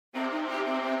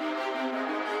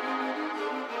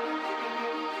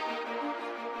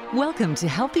Welcome to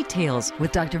Healthy Tales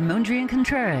with Dr. Mondrian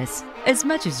Contreras. As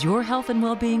much as your health and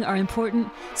well-being are important,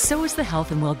 so is the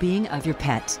health and well-being of your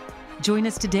pet. Join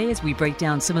us today as we break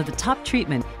down some of the top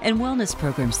treatment and wellness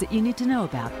programs that you need to know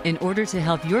about in order to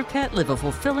help your pet live a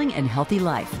fulfilling and healthy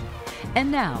life. And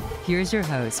now, here's your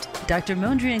host, Dr.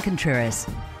 Mondrian Contreras.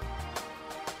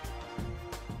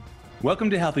 Welcome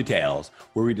to Healthy Tales,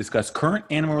 where we discuss current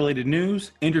animal-related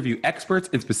news, interview experts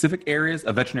in specific areas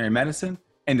of veterinary medicine,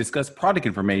 and discuss product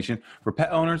information for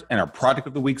pet owners and our Product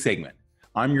of the Week segment.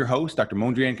 I'm your host, Dr.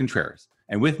 Mondrian Contreras,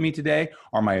 and with me today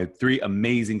are my three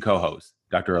amazing co-hosts,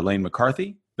 Dr. Elaine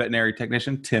McCarthy, veterinary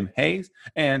technician Tim Hayes,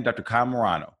 and Dr. Kyle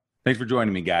Morano. Thanks for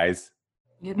joining me, guys.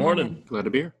 Good morning. Glad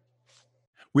to be here.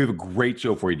 We have a great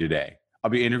show for you today. I'll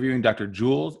be interviewing Dr.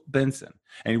 Jules Benson,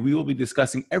 and we will be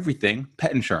discussing everything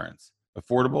pet insurance,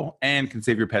 affordable, and can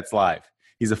save your pet's life.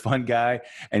 He's a fun guy,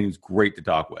 and he's great to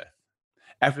talk with.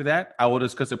 After that, I will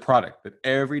discuss a product that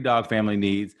every dog family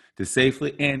needs to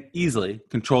safely and easily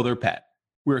control their pet.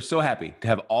 We are so happy to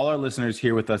have all our listeners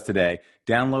here with us today,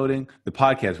 downloading the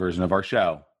podcast version of our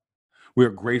show. We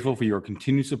are grateful for your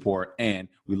continued support, and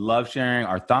we love sharing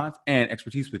our thoughts and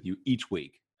expertise with you each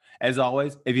week. As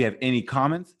always, if you have any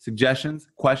comments, suggestions,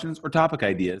 questions, or topic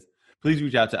ideas, please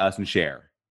reach out to us and share.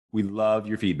 We love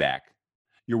your feedback.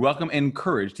 You're welcome and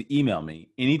encouraged to email me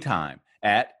anytime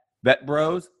at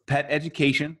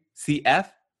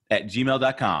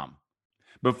vetbrospetEducationCF@gmail.com.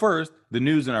 But first, the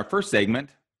news in our first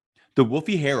segment, the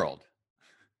Wolfie Herald.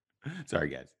 Sorry,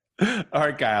 guys. All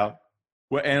right, Kyle,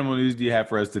 what animal news do you have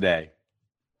for us today?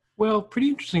 Well, pretty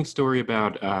interesting story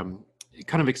about kind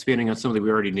of expanding on something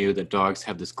we already knew, that dogs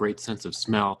have this great sense of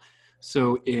smell.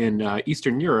 So in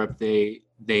Eastern Europe, they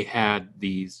had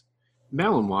these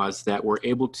Malinois that were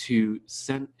able to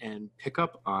scent and pick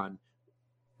up on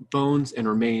bones and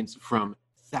remains from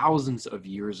thousands of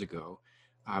years ago,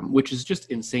 which is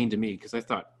just insane to me, because I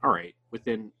thought, all right,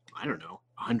 within,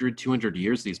 100, 200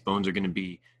 years, these bones are going to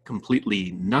be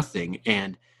completely nothing.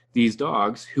 And these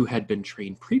dogs who had been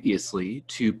trained previously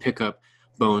to pick up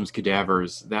bones,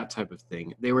 cadavers, that type of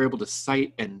thing, they were able to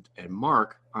cite and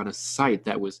mark on a site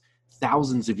that was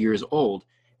thousands of years old.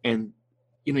 And,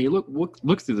 you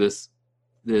look through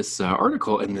this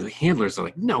article, and the handlers are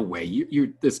like, no way,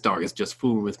 this dog is just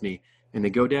fooling with me. And they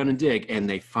go down and dig, and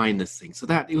they find this thing. So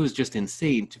it was just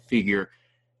insane to figure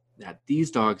that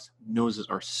these dogs' noses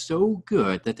are so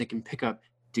good that they can pick up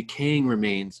decaying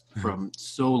remains from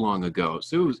so long ago.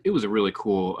 So it was a really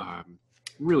cool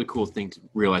thing to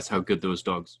realize how good those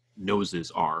dogs' noses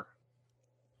are.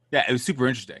 Yeah, it was super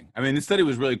interesting. I mean, this study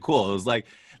was really cool. It was like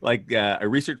a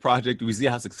research project. We see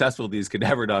how successful these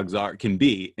cadaver dogs can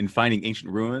be in finding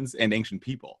ancient ruins and ancient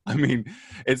people. I mean,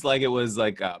 it was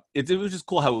just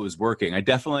cool how it was working. It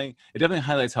definitely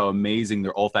highlights how amazing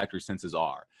their olfactory senses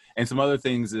are. And some other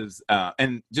things is,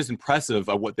 and just impressive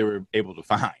of what they were able to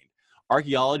find.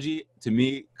 Archaeology, to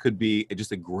me, could be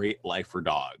just a great life for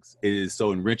dogs. It is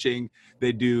so enriching.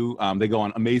 They go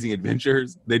on amazing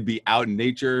adventures. They'd be out in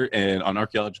nature and on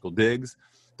archaeological digs.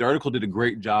 The article did a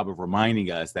great job of reminding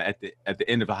us that at the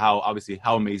end of how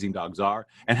amazing dogs are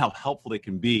and how helpful they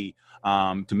can be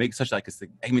to make they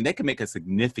can make a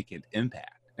significant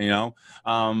impact.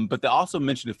 But they also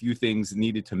mentioned a few things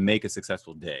needed to make a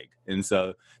successful dig. And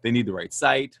so they need the right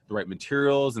site, the right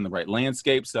materials, and the right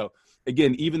landscape. So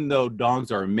again, even though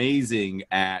dogs are amazing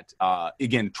at, their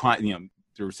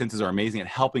senses are amazing at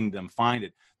helping them find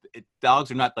it, dogs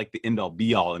are not like the end all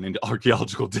be all and into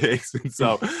archaeological digs. And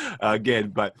so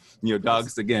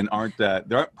dogs again aren't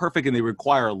perfect, and they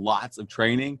require lots of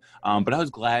training. But I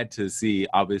was glad to see,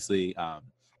 obviously,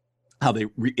 how they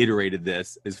reiterated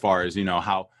this as far as,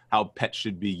 how pets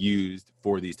should be used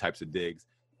for these types of digs,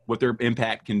 what their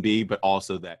impact can be, but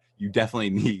also that you definitely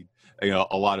need,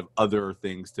 a lot of other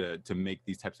things to make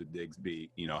these types of digs be,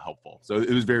 helpful. So it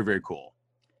was very, very cool.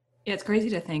 Yeah, it's crazy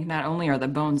to think not only are the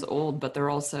bones old, but they're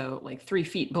also like 3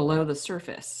 feet below the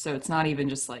surface. So it's not even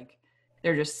just like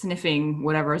they're just sniffing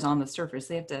whatever is on the surface.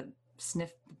 They have to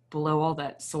sniff below all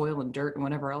that soil and dirt and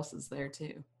whatever else is there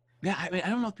too. Yeah, I mean, I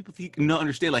don't know if people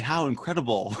understand like how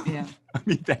incredible. Yeah,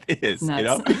 that is.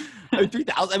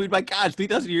 3,000. My gosh,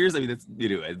 3,000 years. That's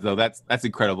so that's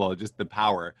incredible. Just the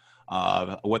power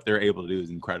of what they're able to do is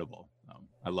incredible.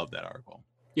 I love that article.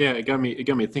 Yeah, it got me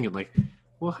thinking like,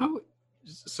 well, how?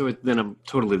 So then I'm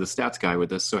totally the stats guy with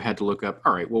this. So I had to look up.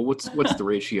 All right, well, what's the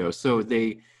ratio? So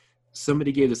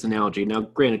somebody gave this analogy. Now,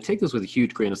 granted, take this with a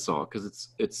huge grain of salt, because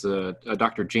it's a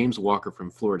Dr. James Walker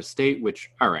from Florida State, which,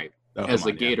 all right. As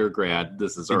a Gator grad,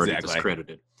 this is already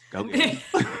discredited.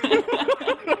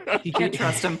 You can't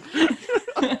trust him.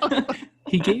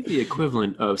 He gave the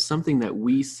equivalent of something that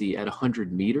we see at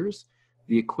 100 meters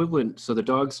the equivalent, so the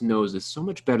dog's nose is so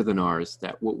much better than ours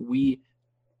that what we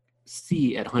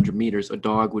see at 100 meters, a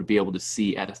dog would be able to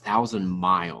see at 1,000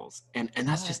 miles. And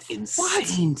that's just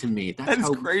insane to me. That's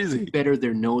how crazy. Better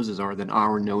their noses are than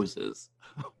our noses.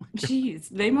 Jeez,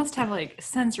 they must have like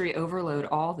sensory overload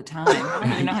all the time. I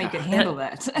don't even know how you could handle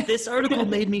that. This article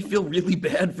made me feel really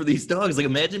bad for these dogs. Like,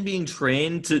 imagine being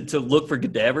trained to look for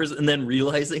cadavers and then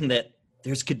realizing that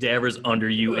there's cadavers under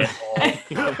you at all.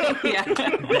 Yeah.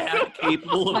 That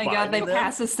capable of Oh my God, they finding them?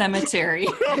 pass a cemetery.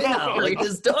 Yeah, like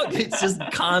this dog, it's just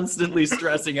constantly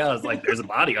stressing out. It's like, there's a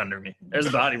body under me. There's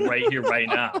a body right here, right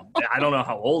now. I don't know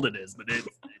how old it is, but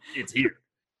it's here.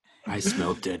 I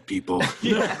smell dead people.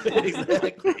 Yeah,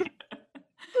 exactly.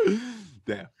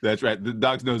 Yeah, that's right. The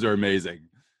dog's nose are amazing.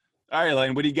 All right,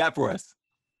 Elaine, what do you got for us?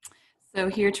 So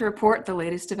here to report the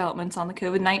latest developments on the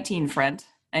COVID-19 front.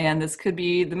 And this could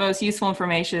be the most useful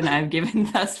information I've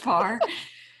given thus far,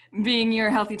 being your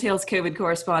Healthy Tales COVID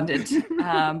correspondent.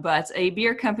 But a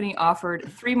beer company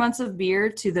offered 3 months of beer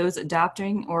to those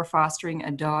adopting or fostering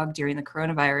a dog during the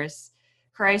coronavirus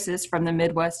crisis from the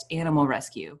Midwest Animal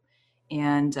Rescue.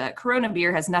 And Corona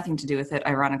beer has nothing to do with it,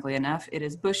 ironically enough. It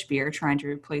is Busch Beer trying to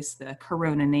replace the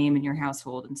Corona name in your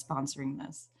household and sponsoring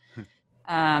this.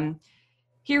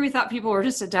 Here we thought people were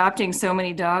just adopting so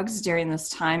many dogs during this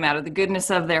time out of the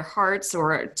goodness of their hearts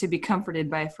or to be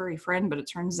comforted by a furry friend, but it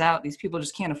turns out these people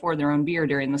just can't afford their own beer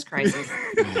during this crisis.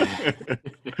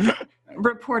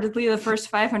 Reportedly, the first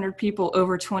 500 people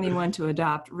over 21 to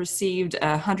adopt received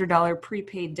a $100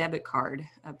 prepaid debit card.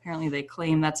 Apparently, they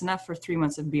claim that's enough for 3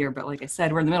 months of beer, but like I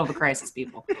said, we're in the middle of a crisis,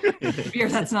 people. Beer,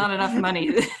 that's not enough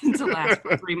money to last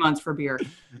for 3 months for beer.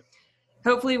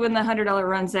 Hopefully, when the $100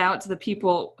 runs out to the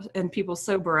people and people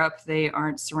sober up, they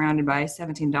aren't surrounded by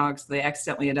 17 dogs they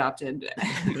accidentally adopted.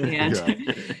 And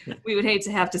we would hate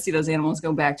to have to see those animals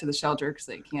go back to the shelter because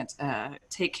they can't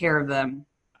take care of them.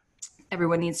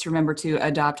 Everyone needs to remember to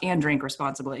adopt and drink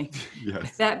responsibly.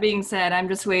 Yes. That being said, I'm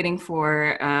just waiting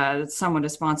for someone to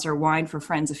sponsor Wine for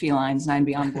Friends of Felines, and I'd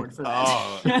be on board for that.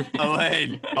 Oh,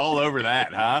 Elaine, all over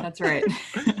that, huh? That's right.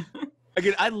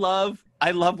 Again, I love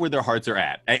where their hearts are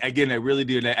at. I really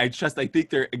do. And I think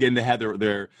they have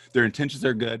their intentions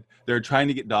are good. They're trying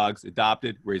to get dogs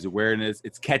adopted, raise awareness.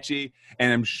 It's catchy.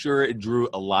 And I'm sure it drew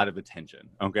a lot of attention.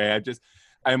 Okay.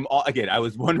 I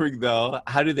was wondering though,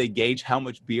 how do they gauge how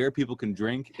much beer people can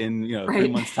drink in, 3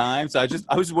 months time? So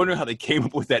I was wondering how they came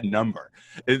up with that number.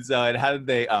 And so, and how did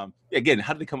they, how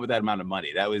did they come up with that amount of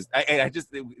money? That was, I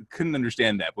just couldn't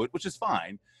understand that, which is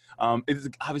fine. It's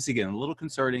obviously, again, a little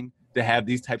concerning to have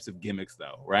these types of gimmicks,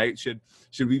 though, right? Should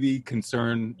we be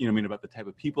concerned, about the type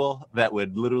of people that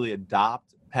would literally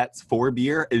adopt pets for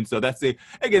beer? And so that's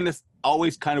that's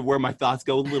always kind of where my thoughts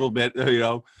go a little bit, playing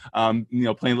a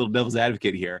little devil's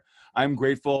advocate here. I'm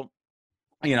grateful.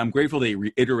 Again, I'm grateful they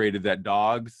reiterated that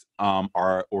dogs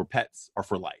or pets are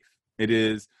for life. It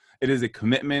is a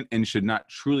commitment and should not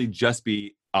truly just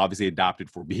be obviously adopted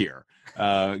for beer.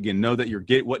 Again, know what you're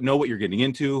getting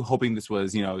into. I'm hoping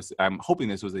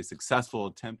this was a successful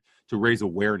attempt to raise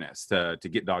awareness to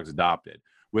get dogs adopted,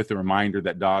 with the reminder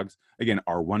that dogs, again,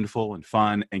 are wonderful and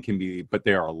fun and but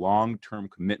they are a long-term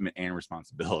commitment and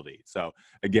responsibility. So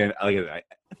again, I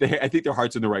think their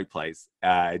heart's in the right place.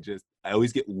 I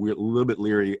always get a little bit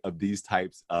leery of these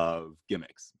types of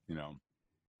gimmicks, All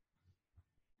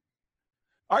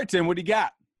right, Tim, what do you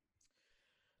got?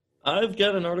 I've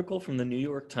got an article from the New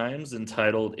York Times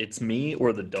entitled "It's Me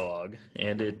or the Dog,"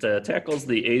 and it tackles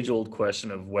the age-old question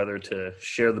of whether to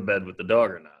share the bed with the dog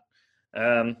or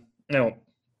not. Now,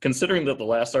 considering that the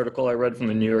last article I read from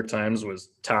the New York Times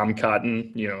was Tom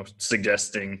Cotton,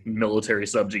 suggesting military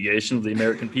subjugation of the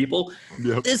American people,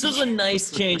 This was a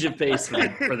nice change of pace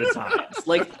for the Times.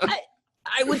 Like,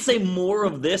 I would say more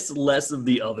of this, less of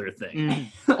the other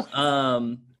thing.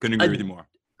 Couldn't agree with you more.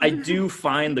 I do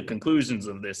find the conclusions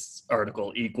of this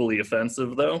article equally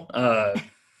offensive, though.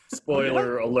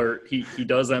 Spoiler alert, he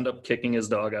does end up kicking his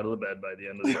dog out of the bed by the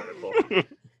end of the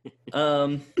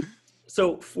article.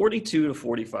 So 42 to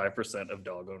 45% of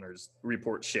dog owners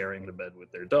report sharing the bed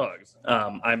with their dogs.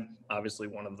 I'm obviously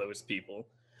one of those people.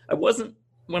 I wasn't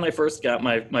when I first got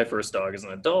my first dog as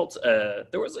an adult.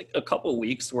 There was like a couple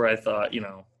weeks where I thought,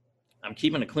 I'm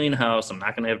keeping a clean house. I'm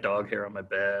not going to have dog hair on my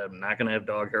bed. I'm not going to have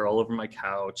dog hair all over my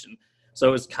couch. And so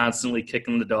I was constantly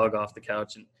kicking the dog off the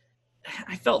couch. And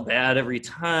I felt bad every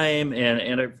time.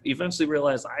 And I eventually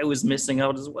realized I was missing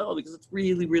out as well, because it's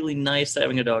really, really nice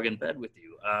having a dog in bed with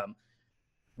you.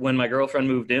 When my girlfriend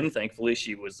moved in, thankfully,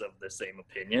 she was of the same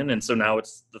opinion. And so now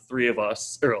it's the three of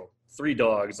us, or 3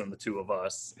 dogs and the 2 of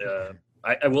us.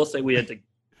 I will say we had to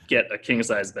get a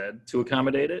king-size bed to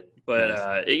accommodate it,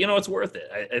 but it's worth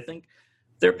it. I think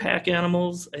they're pack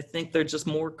animals. I think they're just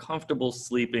more comfortable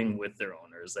sleeping with their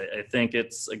owners. I think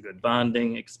it's a good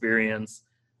bonding experience.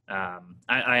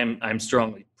 I'm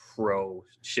strongly pro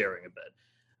sharing a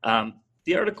bed.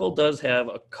 The article does have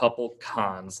a couple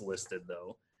cons listed,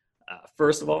 though.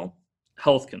 First of all,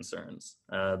 health concerns.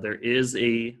 There is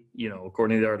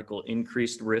according to the article,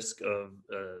 increased risk of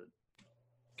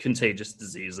contagious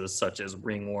diseases such as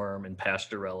ringworm and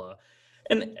Pasteurella.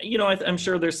 And, I'm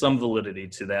sure there's some validity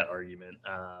to that argument.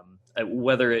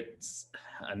 Whether it's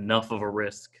enough of a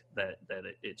risk that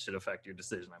it should affect your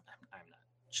decision, I'm not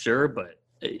sure, but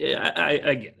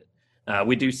I get it.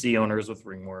 We do see owners with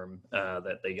ringworm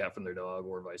that they got from their dog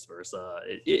or vice versa.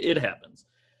 It happens.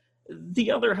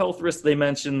 The other health risk they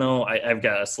mentioned, though, I've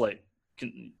got a slight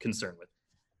concern with.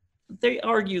 They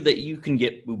argue that you can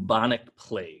get bubonic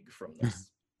plague from this.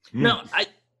 Now,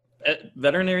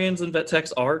 veterinarians and vet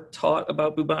techs are taught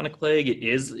about bubonic plague.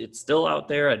 It's still out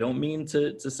there. I don't mean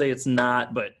to say it's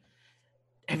not, but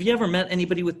have you ever met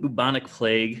anybody with bubonic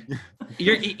plague?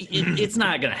 It's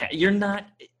not gonna happen. You're not.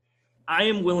 I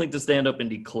am willing to stand up and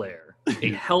declare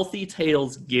a Healthy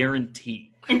Tales guarantee.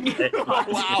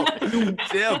 Wow,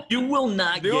 Tim, You will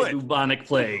not get bubonic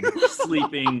plague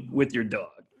sleeping with your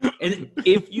dog. And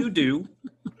if you do,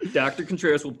 Dr.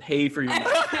 Contreras will pay for your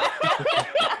medicine.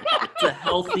 It's a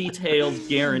Healthy Tales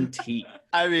guarantee.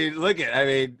 I mean,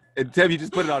 Tim, you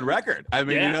just put it on record. I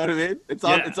mean, you know what I mean? It's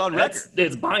on record.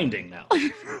 It's binding now.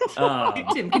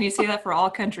 Tim, can you say that for all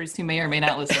countries who may or may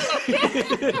not listen?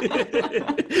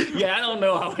 Yeah, I don't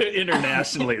know how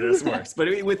internationally this works,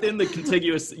 but within the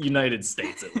contiguous United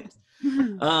States, at least.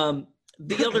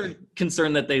 The other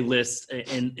concern that they list,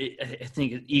 and I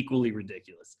think is equally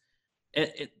ridiculous,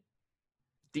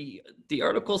 the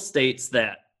article states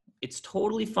that it's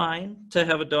totally fine to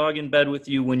have a dog in bed with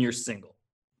you when you're single,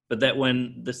 but that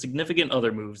when the significant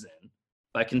other moves in,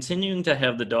 by continuing to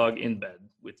have the dog in bed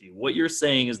with you, what you're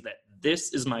saying is that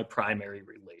this is my primary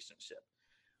relationship,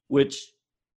 which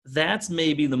that's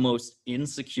maybe the most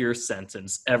insecure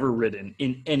sentence ever written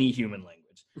in any human language.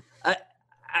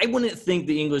 I wouldn't think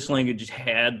the English language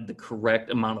had the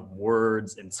correct amount of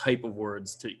words and type of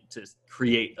words to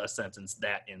create a sentence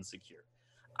that insecure.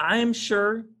 I'm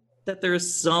sure that there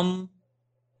is some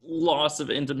loss of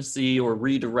intimacy or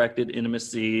redirected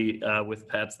intimacy with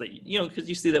pets that, because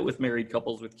you see that with married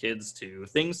couples with kids too.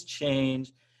 Things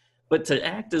change, but to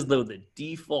act as though the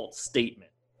default statement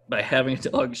by having a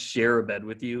dog share a bed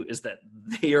with you is that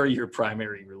they are your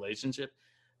primary relationship,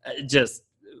 just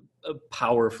a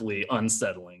powerfully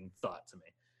unsettling thought to me.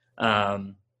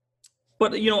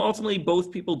 But, ultimately,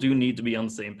 both people do need to be on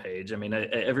the same page. I mean,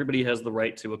 everybody has the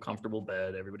right to a comfortable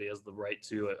bed. Everybody has the right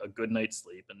to a good night's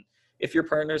sleep. And if your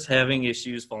partner's having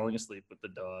issues falling asleep with the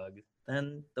dog,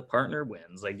 then the partner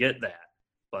wins. I get that.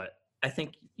 But I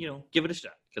think, give it a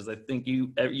shot, because I think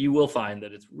you will find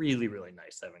that it's really, really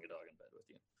nice having a dog in bed with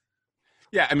you.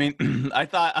 Yeah, I mean,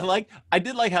 I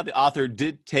did like how the author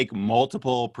did take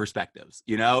multiple perspectives,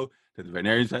 to the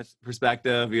veterinarian's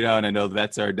perspective, and I know the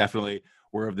vets are definitely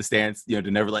we're of the stance, to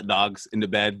never let dogs into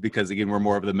bed because, again, we're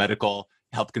more of the medical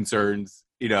health concerns,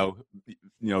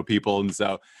 people. And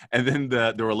then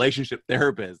the relationship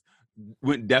therapist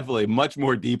went definitely much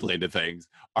more deeply into things,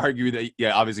 arguing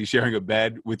that, obviously sharing a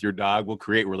bed with your dog will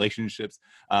create relationships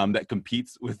that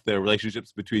competes with the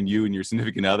relationships between you and your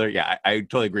significant other. Yeah, I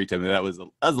totally agree, Tim. That was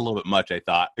a little bit much, I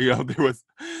thought. There's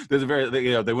a very,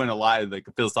 they went a lot of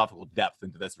philosophical depth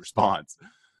into this response.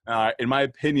 In my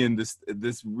opinion,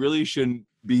 this really shouldn't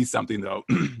be something, though,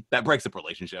 that breaks up a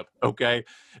relationship. Okay,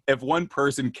 if one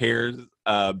person cares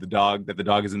that the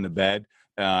dog is in the bed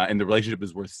and the relationship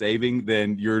is worth saving,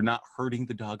 then you're not hurting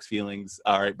the dog's feelings.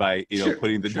 All right, by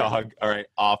putting the dog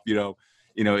off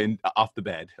off the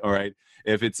bed. All right,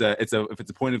 if it's a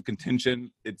point of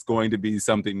contention, it's going to be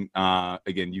something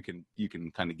again you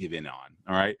can kind of give in on.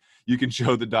 All right, you can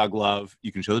show the dog love.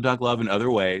 You can show the dog love in other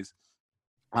ways.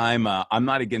 I'm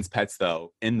not against pets,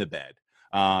 though, in the bed.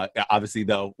 Obviously,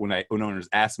 though, when owners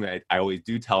ask me, I always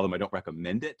do tell them I don't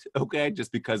recommend it. Okay,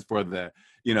 just because for the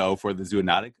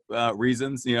zoonotic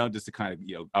reasons, just to kind of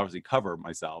obviously cover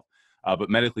myself. But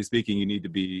medically speaking, you need to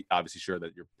be obviously sure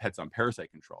that your pet's on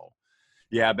parasite control.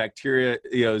 Yeah, bacteria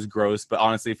is gross, but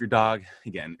honestly, if your dog,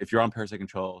 again, if you're on parasite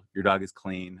control, your dog is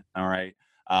clean. All right,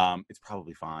 it's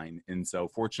probably fine. And so,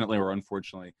 fortunately or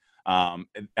unfortunately,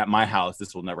 at my house,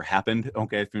 this will never happen.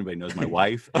 Okay, if anybody knows my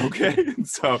wife. Okay,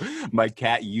 so my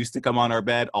cat used to come on our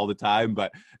bed all the time,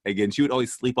 but again, she would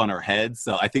always sleep on our head.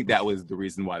 So I think that was the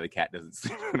reason why the cat doesn't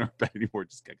sleep on our bed anymore.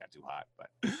 Just got too hot.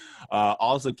 But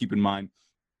also keep in mind,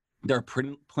 there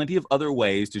are plenty of other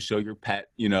ways to show your pet,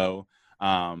 that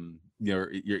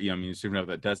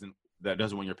doesn't that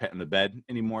doesn't want your pet in the bed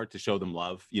anymore to show them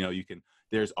love,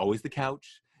 there's always the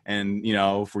couch, and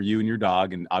for you and your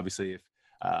dog, and obviously if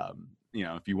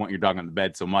if you want your dog on the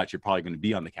bed so much, you're probably going to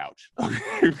be on the couch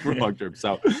for long term.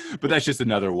 So, but that's just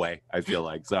another way, I feel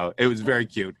like. So it was very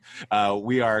cute.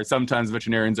 Sometimes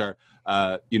veterinarians are,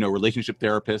 relationship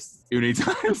therapists many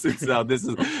times. And so this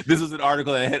is an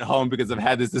article that hit home because I've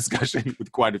had this discussion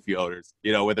with quite a few owners,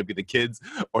 whether it be the kids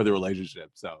or the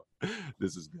relationship. So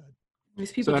this is good.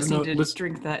 These people just need to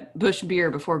drink that Busch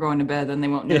beer before going to bed, then they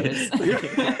won't notice.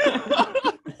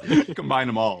 Combine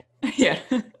them all. Yeah.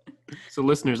 So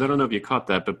listeners, I don't know if you caught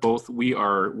that, but we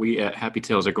at Happy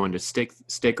Tails are going to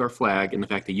stake our flag in the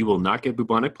fact that you will not get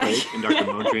bubonic plague, and Dr.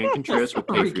 Mondrian Contreras will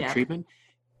pay for your treatment.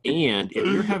 And if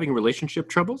you're having relationship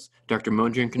troubles, Dr.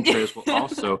 Mondrian Contreras will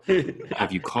also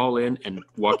have you call in and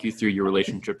walk you through your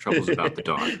relationship troubles about the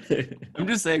dog. I'm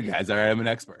just saying, guys, all right, I'm an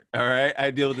expert. All right,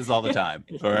 I deal with this all the time.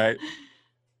 All right.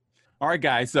 All right,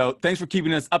 guys. So thanks for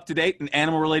keeping us up to date in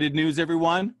animal-related news,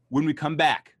 everyone. When we come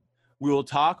back, we will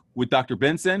talk with Dr.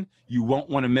 Benson. You won't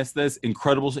want to miss his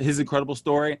incredible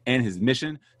story and his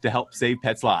mission to help save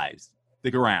pets' lives.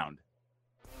 Stick around.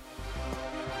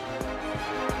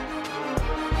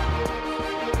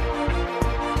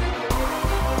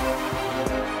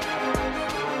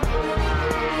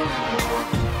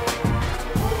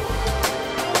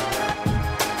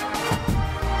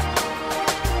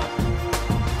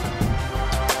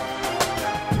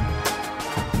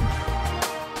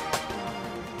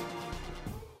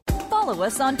 Follow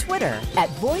us on Twitter at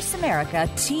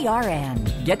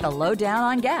VoiceAmericaTRN. Get the lowdown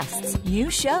on guests, new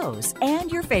shows, and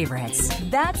your favorites.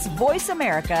 That's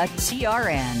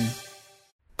VoiceAmericaTRN.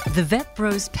 The Vet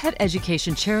Bros Pet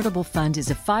Education Charitable Fund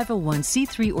is a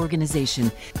 501c3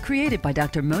 organization created by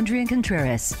Dr. Mondrian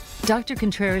Contreras. Dr.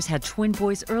 Contreras had twin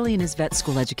boys early in his vet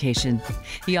school education.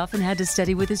 He often had to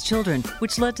study with his children,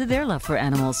 which led to their love for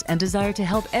animals and desire to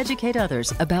help educate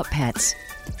others about pets.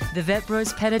 The Vet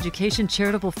Bros Pet Education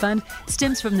Charitable Fund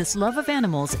stems from this love of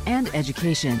animals and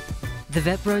education. The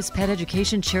Vet Bros Pet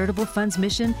Education Charitable Fund's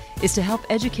mission is to help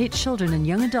educate children and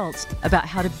young adults about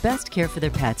how to best care for their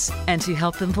pets and to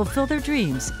help them fulfill their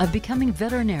dreams of becoming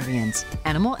veterinarians,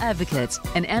 animal advocates,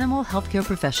 and animal healthcare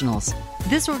professionals.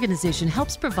 This organization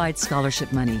helps provide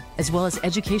scholarship money as well as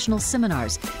educational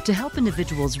seminars to help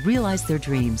individuals realize their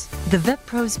dreams. The Vet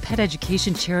Bros Pet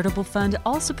Education Charitable Fund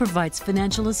also provides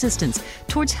financial assistance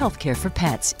towards healthcare for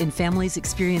pets in families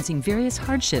experiencing various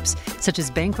hardships such as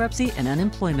bankruptcy and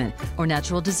unemployment, or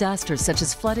natural disasters such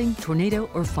as flooding, tornado,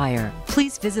 or fire.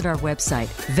 Please visit our website,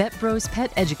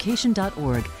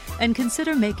 vetbrospeteducation.org, and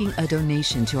consider making a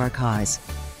donation to our cause.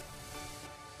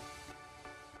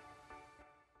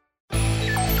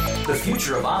 The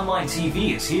future of online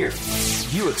TV is here.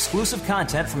 View exclusive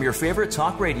content from your favorite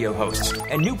talk radio hosts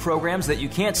and new programs that you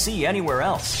can't see anywhere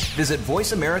else. Visit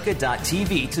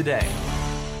voiceamerica.tv today.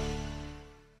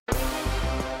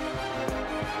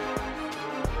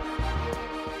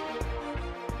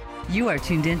 You are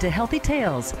tuned in to Healthy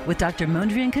Tales with Dr.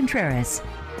 Mondrian Contreras.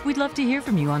 We'd love to hear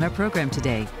from you on our program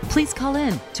today. Please call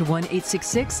in to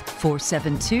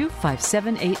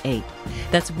 1-866-472-5788.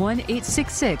 That's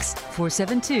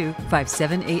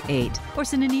 1-866-472-5788. Or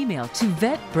send an email to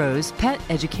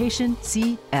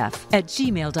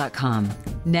vetbrospeteducationcf@gmail.com.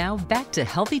 Now back to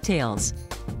Healthy Tales.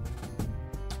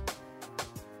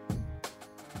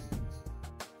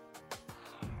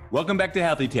 Welcome back to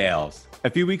Healthy Tales. A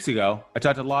few weeks ago, I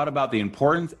talked a lot about the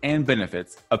importance and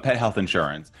benefits of pet health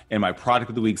insurance in my Product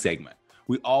of the Week segment.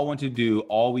 We all want to do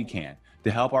all we can to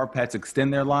help our pets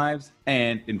extend their lives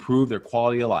and improve their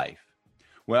quality of life.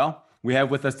 Well, we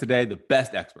have with us today the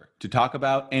best expert to talk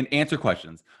about and answer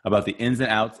questions about the ins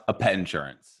and outs of pet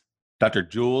insurance, Dr.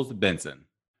 Jules Benson.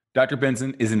 Dr.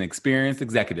 Benson is an experienced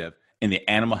executive in the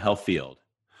animal health field.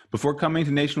 Before coming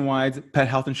to Nationwide's pet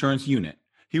health insurance unit,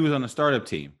 he was on a startup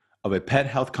team of a pet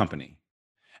health company,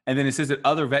 and then assisted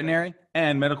other veterinary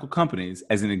and medical companies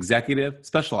as an executive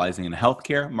specializing in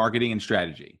healthcare, marketing, and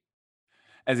strategy.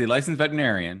 As a licensed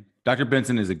veterinarian, Dr.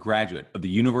 Benson is a graduate of the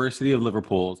University of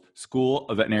Liverpool's School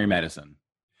of Veterinary Medicine.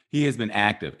 He has been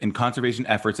active in conservation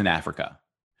efforts in Africa,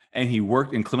 and he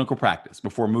worked in clinical practice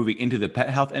before moving into the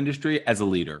pet health industry as a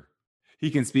leader.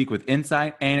 He can speak with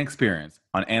insight and experience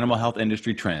on animal health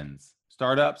industry trends,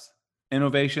 startups,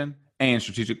 innovation, and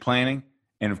strategic planning,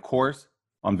 and of course,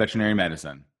 on veterinary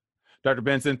medicine. Dr.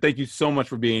 Benson, thank you so much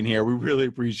for being here. We really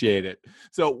appreciate it.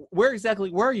 So where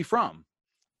are you from?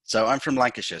 So I'm from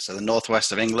Lancashire, so the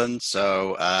northwest of England.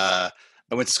 So I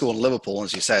went to school in Liverpool,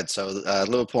 as you said. So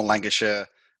Liverpool and Lancashire.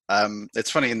 It's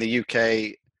funny, in the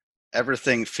UK,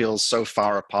 everything feels so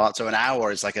far apart. So an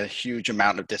hour is like a huge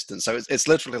amount of distance. So it's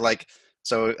literally like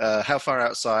So how far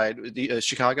outside?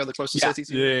 Chicago, the closest city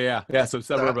to you? Yeah. So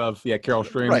suburb of Carroll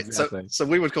Stream. Right. Exactly. So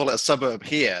we would call it a suburb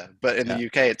here, but in the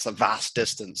UK, it's a vast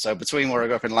distance. So between where I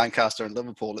grew up in Lancaster and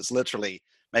Liverpool, it's literally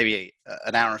maybe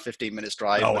an hour and 15 minutes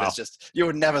drive. Oh, but wow. it's just, you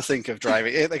would never think of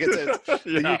driving.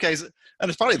 The UK's, and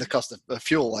it's probably the cost of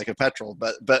fuel, like a petrol,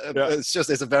 but it's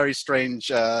a very strange,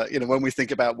 when we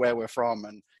think about where we're from,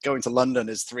 and going to London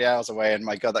is 3 hours away, and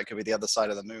my God, that could be the other side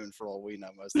of the moon for all we know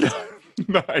most of the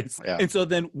time. Nice. Yeah. And so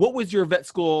then what was your vet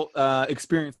school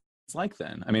experience like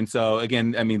then? I mean, so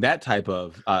again, that type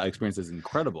of experience is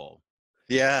incredible.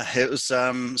 Yeah, it was.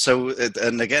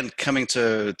 And again, coming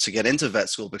to get into vet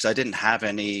school, because I didn't have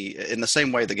any. In the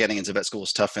same way that getting into vet school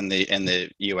was tough in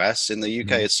the US, in the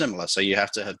UK it's similar. So you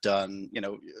have to have done,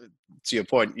 to your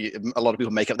point, a lot of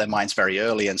people make up their minds very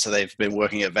early, and so they've been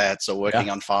working at vets or working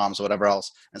on farms or whatever else.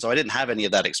 And so I didn't have any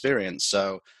of that experience.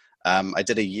 So I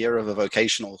did a year of a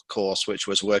vocational course, which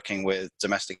was working with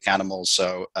domestic animals,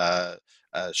 so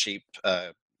sheep,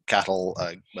 cattle,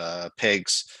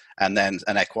 pigs, and then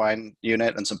an equine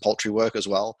unit and some poultry work as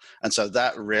well. And so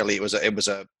that really it was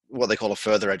a what they call a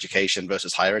further education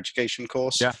versus higher education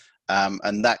course. Yeah.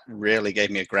 And that really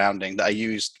gave me a grounding that I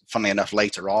used, funnily enough,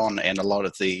 later on in a lot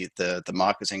of the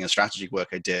marketing and strategy work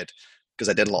I did, because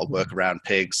I did a lot of work around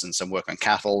pigs and some work on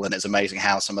cattle, and it's amazing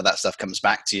how some of that stuff comes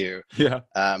back to you. Yeah.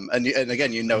 And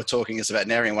again, talking as a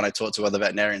veterinarian, when I talk to other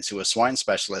veterinarians who are swine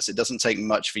specialists, it doesn't take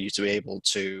much for you to be able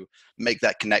to make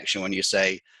that connection when you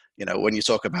say, when you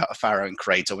talk about a farrow and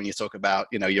crate, or when you talk about,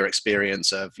 your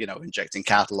experience of, injecting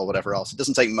cattle or whatever else, it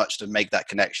doesn't take much to make that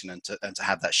connection and to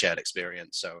have that shared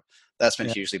experience. So that's been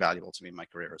hugely valuable to me in my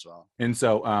career as well. And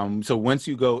so, so once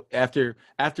you go after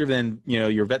then,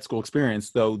 your vet school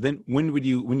experience, though, then when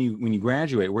you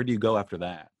graduate, where do you go after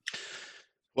that?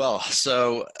 Well,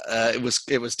 so it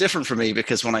was different for me,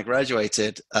 because when I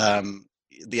graduated,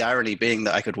 the irony being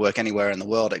that I could work anywhere in the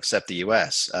world except the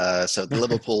US. So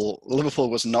Liverpool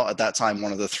was not at that time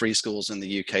one of the 3 schools in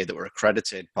the UK that were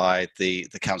accredited by the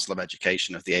Council of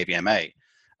Education of the AVMA.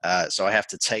 So I had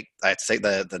to take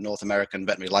the North American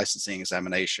Veterinary Licensing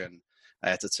Examination. I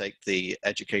had to take the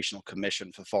Educational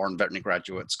Commission for Foreign Veterinary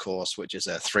Graduates course, which is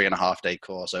a 3.5-day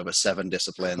course over 7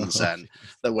 disciplines, and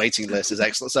the waiting list is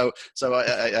excellent. So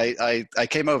I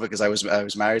came over because I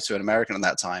was married to an American at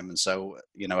that time, and so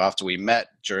after we met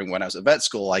when I was at vet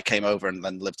school, I came over and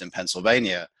then lived in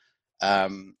Pennsylvania,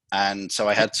 and so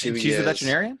I had 2 years. She's a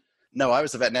veterinarian? No, I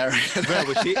was a veterinarian.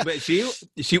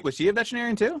 Was she a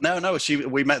veterinarian too? No.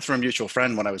 We met through a mutual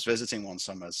friend when I was visiting one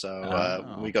summer.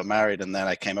 So we got married, and then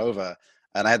I came over,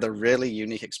 and I had the really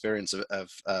unique experience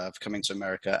of coming to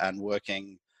America and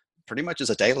working pretty much as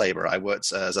a day laborer. I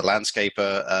worked as a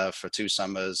landscaper for 2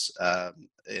 summers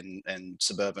in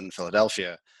suburban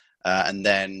Philadelphia, and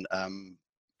then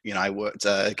I worked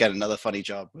again. Another funny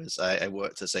job was I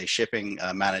worked as a shipping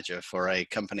manager for a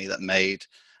company that made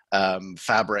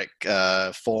fabric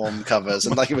form covers,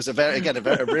 and it was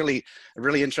a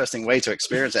really interesting way to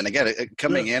experience it. And again,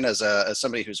 coming in as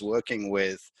somebody who's working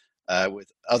with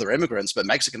other immigrants, but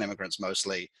Mexican immigrants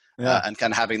mostly, and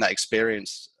kind of having that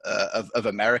experience of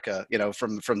America,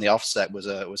 from the offset was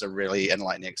a really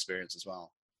enlightening experience as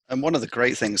well. And one of the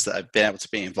great things that I've been able to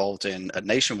be involved in at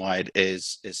Nationwide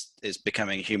is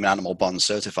becoming human animal bond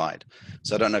certified.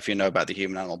 So I don't know if you know about the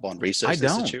Human Animal Bond Research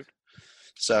Institute.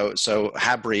 So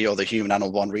HABRI, or the Human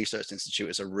Animal Bond Research Institute,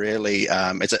 is a really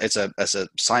it's a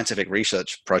scientific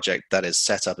research project that is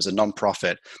set up as a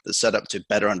nonprofit that's set up to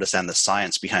better understand the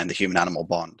science behind the human animal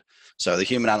bond. So the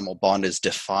human animal bond is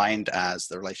defined as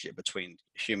the relationship between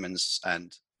humans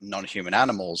and non-human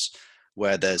animals,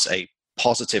 where there's a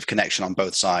positive connection on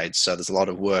both sides. So there's a lot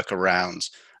of work around,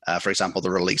 for example, the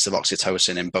release of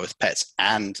oxytocin in both pets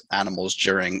and animals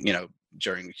during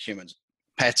humans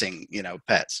petting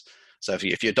pets. So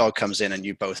if your dog comes in and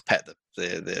you both pet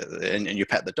and you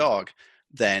pet the dog,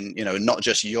 then not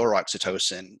just your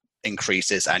oxytocin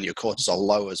increases and your cortisol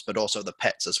lowers, but also the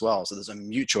pets as well. So there's a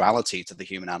mutuality to the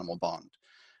human-animal bond.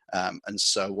 And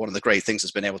so one of the great things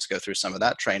has been able to go through some of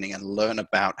that training and learn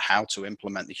about how to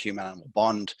implement the human-animal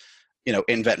bond,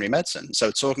 in veterinary medicine.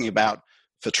 So talking about,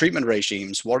 for treatment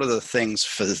regimes, what are the things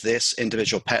for this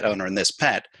individual pet owner and this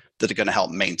pet that are going to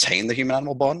help maintain the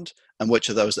human-animal bond, and which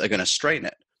are those that are going to strain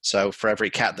it? So for every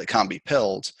cat that can't be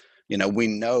pilled, we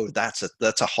know that's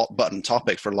a hot button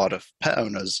topic for a lot of pet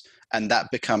owners, and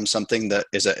that becomes something that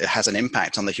has an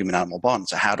impact on the human animal bond.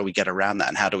 So how do we get around that,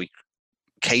 and how do we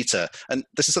cater? And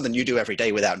this is something you do every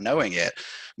day without knowing it,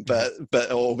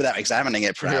 or without examining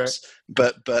it perhaps.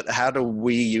 Right. But how do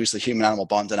we use the human animal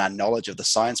bond and our knowledge of the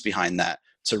science behind that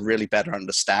to really better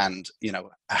understand,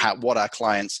 what our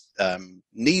clients'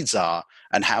 needs are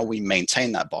and how we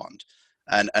maintain that bond.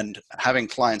 And having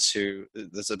clients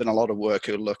there's been a lot of work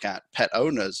who look at pet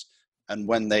owners, and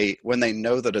when they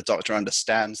know that a doctor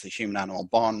understands the human-animal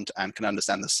bond and can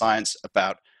understand the science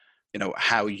about,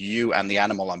 how you and the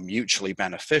animal are mutually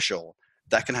beneficial,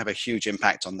 that can have a huge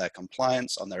impact on their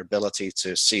compliance, on their ability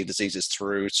to see diseases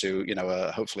through to,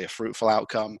 hopefully a fruitful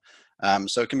outcome.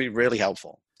 So it can be really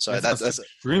helpful. So that's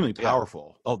extremely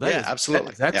powerful. Yeah. Oh, that is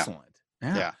absolutely. That's excellent.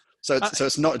 Yeah. So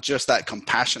it's not just that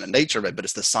compassionate nature of it, but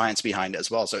it's the science behind it as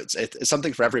well. So it's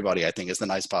something for everybody, I think, is the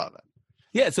nice part of it.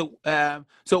 Yeah. So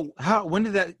when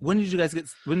did that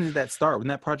start? When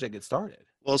did that project get started?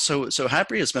 Well, so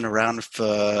Habri has been around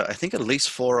for, I think, at least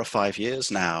 4 or 5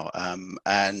 years now.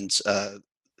 And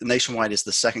Nationwide is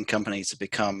the second company to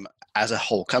become, as a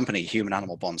whole company,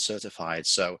 human-animal bond certified.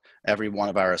 So every one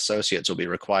of our associates will be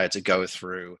required to go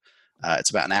through, it's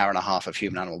about an hour and a half of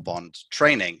human-animal bond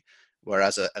training.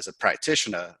 Whereas as a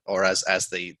practitioner, or as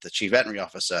the chief veterinary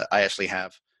officer, I actually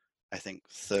have, I think,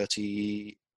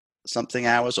 30 something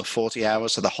hours or 40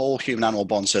 hours. So the whole human animal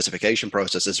bond certification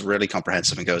process is really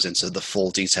comprehensive and goes into the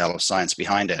full detail of science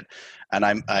behind it. And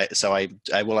I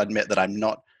will admit that I'm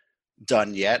not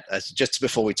done yet. Just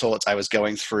before we talked, I was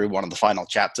going through one of the final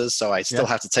chapters, so I still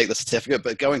have to take the certificate,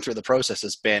 but going through the process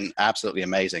has been absolutely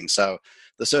amazing. So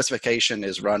the certification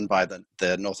is run by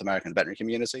the North American veterinary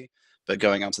community, but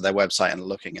going onto their website and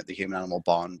looking at the human animal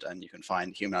bond, and you can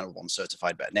find human animal bond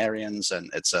certified veterinarians,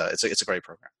 and it's a great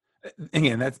program.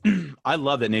 Again, I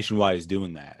love that Nationwide is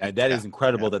doing that. That is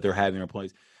incredible that they're having their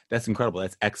employees. That's incredible.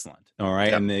 That's excellent. All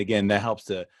right. And again, that helps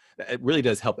it really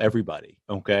does help everybody.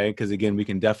 Okay. Because again, we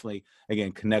can definitely,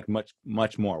 connect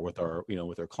much more with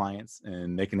our clients,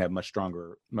 and they can have much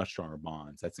stronger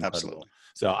bonds. That's incredible. Absolutely.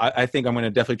 So I think I'm going to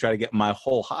definitely try to get my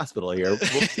whole hospital here.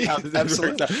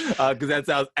 Absolutely. Because that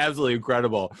sounds absolutely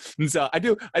incredible. And so I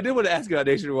did want to ask you about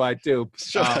Nationwide too.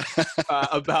 Sure.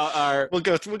 About our. We'll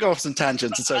go off some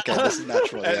tangents. It's okay. This is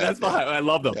natural. Yeah, that's fine. I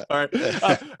love them. Yeah. All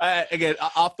right. Again,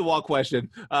 off the wall question.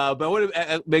 But I want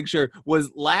to make sure,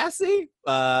 was Lassie,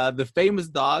 the famous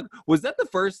dog, was that the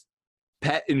first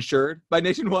pet insured by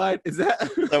Nationwide? Is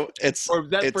that so? It's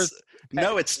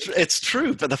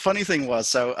true. But the funny thing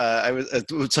was,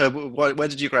 where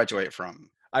did you graduate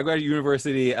from? I graduated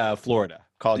University of Florida.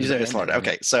 University of Florida.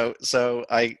 Okay, so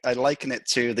I liken it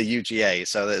to the UGA.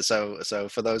 So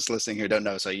for those listening who don't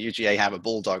know, so UGA have a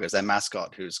bulldog as their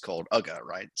mascot, who's called Ugga,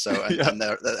 right? So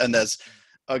and there's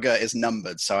Ugga is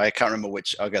numbered, so I can't remember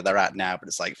which Ugga they're at now, but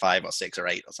it's like 5 or 6 or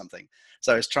 8 or something.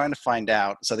 So I was trying to find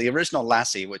out. So the original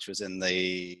Lassie, which was in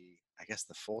the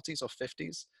 40s or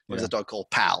 50s, was a dog called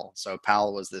Pal. So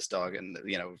Pal was this dog, and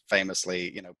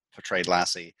famously portrayed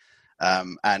Lassie.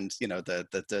 And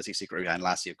the dirty secret behind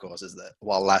Lassie, of course, is that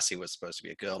while Lassie was supposed to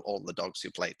be a girl, all the dogs who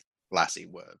played Lassie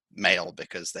were male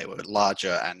because they were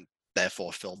larger and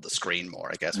therefore filled the screen more,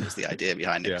 I guess, was the idea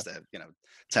behind it, because they're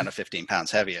 10 or 15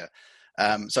 pounds heavier.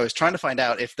 So I was trying to find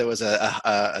out if there was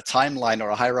a timeline or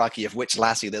a hierarchy of which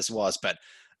Lassie this was, but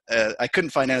I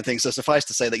couldn't find anything. So suffice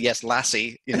to say that yes,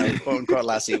 Lassie, quote unquote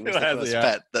Lassie, was the first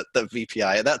pet that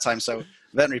VPI at that time. So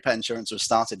veterinary pet insurance was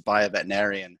started by a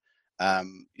veterinarian,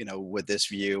 with this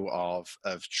view of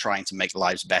trying to make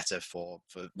lives better for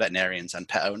veterinarians and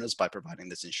pet owners by providing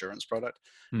this insurance product.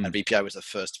 And VPI was the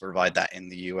first to provide that in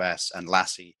the US, and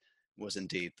Lassie was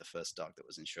indeed the first dog that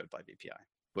was insured by VPI,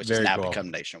 which has now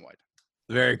become Nationwide.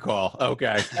 Very cool.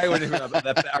 Okay.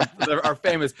 Our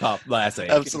famous pup, Lassie.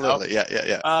 Absolutely.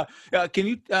 Yeah. Can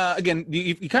you, again,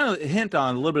 you kind of hint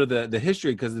on a little bit of the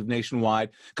history because of Nationwide,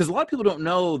 because a lot of people don't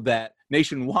know that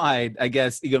Nationwide, I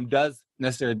guess, does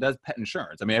pet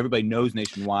insurance. I mean, everybody knows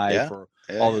Nationwide for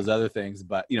all those other things,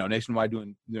 but, Nationwide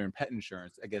doing pet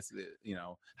insurance, I guess,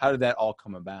 how did that all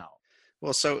come about?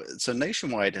 Well, so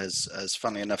Nationwide has,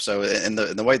 funnily enough, so in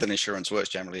the way that insurance works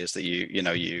generally is that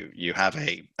you have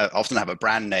often have a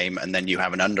brand name, and then you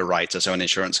have an underwriter, so an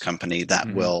insurance company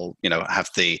that will have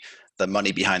the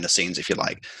money behind the scenes, if you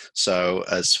like. So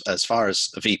as far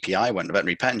as VPI went,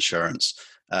 veterinary pet insurance,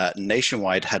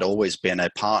 Nationwide had always been a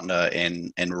partner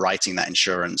in writing that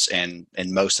insurance in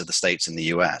most of the states in the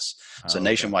US. So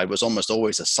Nationwide was almost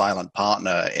always a silent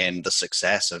partner in the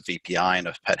success of VPI and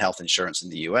of pet health insurance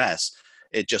in the US.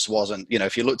 It just wasn't,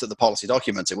 if you looked at the policy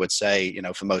documents, it would say,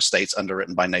 for most states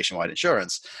underwritten by Nationwide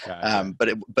Insurance,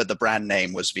 but the brand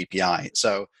name was VPI.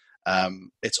 So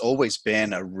it's always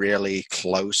been a really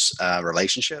close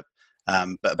relationship.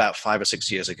 But about 5 or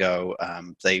 6 years ago,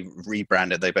 they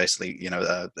rebranded. They basically,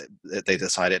 they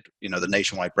decided, the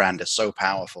Nationwide brand is so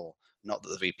powerful, not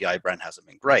that the VPI brand hasn't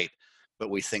been great, but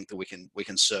we think that we can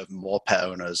serve more pet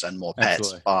owners and more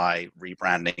pets by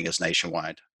rebranding as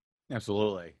Nationwide.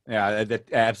 Absolutely. Yeah,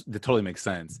 that totally makes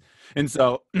sense. And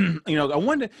so, I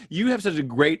wonder, you have such a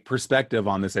great perspective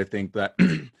on this, I think, that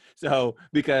so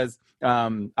because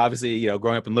obviously,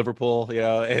 growing up in Liverpool,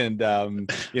 and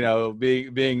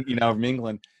being from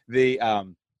England,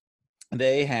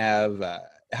 they have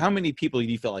how many people do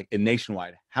you feel like in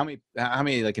Nationwide, how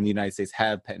many like in the United States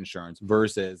have pet insurance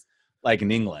versus like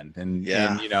in England and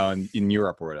in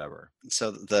Europe or whatever? So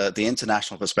the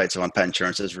international perspective on pet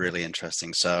insurance is really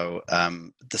interesting. So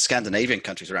the Scandinavian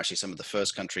countries are actually some of the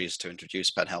first countries to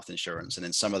introduce pet health insurance. And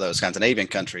in some of those Scandinavian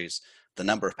countries, the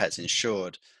number of pets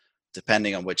insured,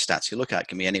 depending on which stats you look at,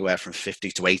 can be anywhere from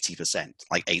 50 to 80%,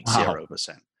 like 80%. Wow.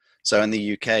 So in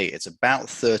the UK, it's about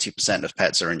 30% of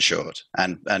pets are insured.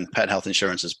 And pet health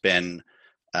insurance has been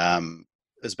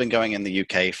going in the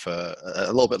UK for a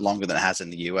little bit longer than it has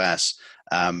in the US.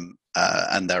 And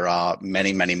there are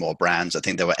many, many more brands. I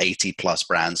think there were 80 plus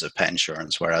brands of pet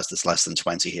insurance, whereas there's less than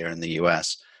 20 here in the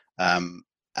US.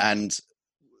 And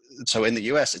so in the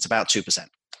US, it's about 2%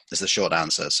 is the short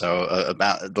answer. So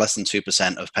about less than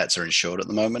 2% of pets are insured at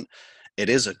the moment. It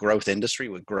is a growth industry.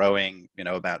 We're growing,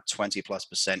 about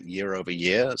 20+% year over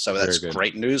year. So that's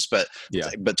great news. But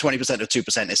 20% of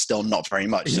 2% is still not very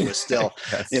much. So we're still,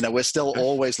 yes. We're still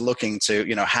always looking to,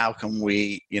 how can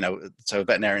we, so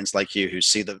veterinarians like you who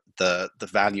see the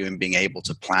value in being able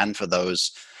to plan for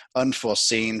those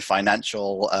unforeseen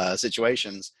financial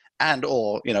situations, and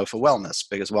or for wellness,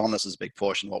 because wellness is a big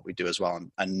portion of what we do as well,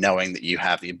 and knowing that you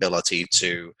have the ability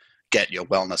to get your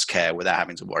wellness care without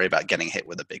having to worry about getting hit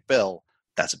with a big bill,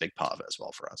 that's a big part of it as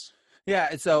well for us.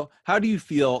 Yeah. So how do you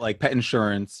feel like pet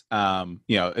insurance,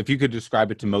 if you could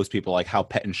describe it to most people, like how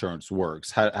pet insurance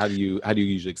works, how do you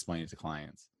usually explain it to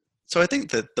clients? So I think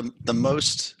that the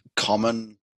most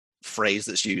common phrase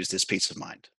that's used is peace of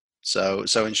mind. So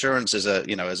insurance is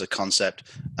as a concept.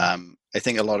 I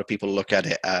think a lot of people look at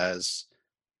it as,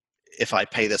 if I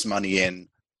pay this money in,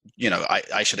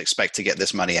 I should expect to get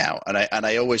this money out. And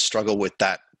I always struggle with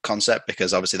that concept,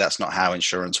 because obviously that's not how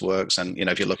insurance works. And,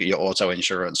 if you look at your auto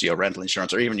insurance, your rental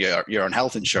insurance, or even your own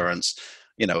health insurance,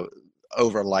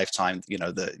 over a lifetime,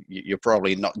 you're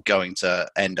probably not going to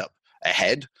end up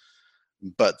ahead.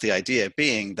 But the idea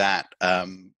being that,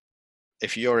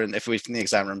 if we're in the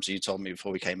exam rooms, you told me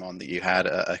before we came on that you had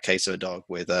a case of a dog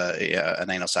with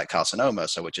an anal sac carcinoma,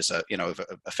 so which is a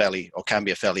fairly, or can be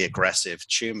a fairly aggressive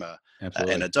tumor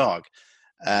in a dog.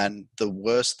 And the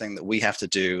worst thing that we have to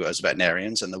do as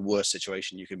veterinarians, and the worst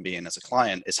situation you can be in as a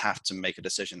client, is have to make a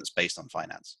decision that's based on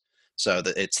finance. So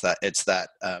that it's that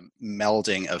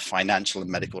melding of financial and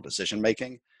medical decision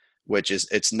making, which is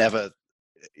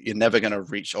you're never going to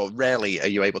reach, or rarely are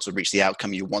you able to reach the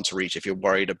outcome you want to reach if you're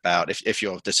worried about, if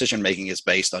your decision making is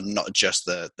based on not just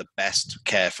the best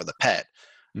care for the pet,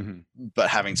 mm-hmm.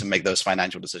 but having to make those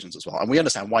financial decisions as well. And we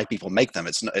understand why people make them.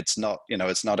 It's not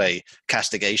a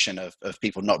castigation of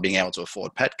people not being able to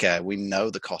afford pet care. We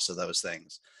know the cost of those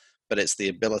things, but it's the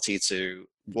ability to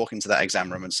walk into that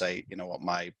exam room and say,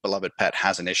 my beloved pet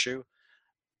has an issue.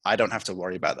 I don't have to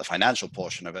worry about the financial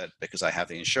portion of it because I have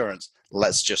the insurance.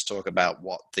 Let's just talk about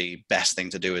what the best thing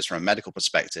to do is from a medical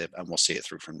perspective, and we'll see it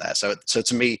through from there. So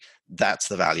to me, that's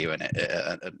the value in it,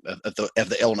 of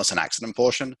the illness and accident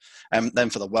portion. And then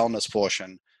for the wellness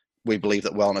portion, we believe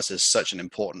that wellness is such an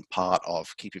important part of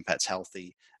keeping pets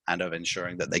healthy and of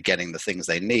ensuring that they're getting the things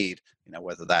they need,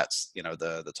 whether that's,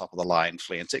 the top of the line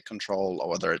flea and tick control, or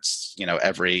whether it's,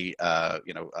 every,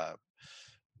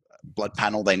 blood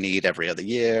panel they need every other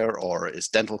year, or is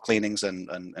dental cleanings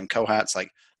and cohorts. Like,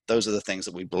 those are the things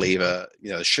that we believe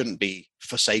shouldn't be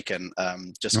forsaken.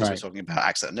 Just because we're talking about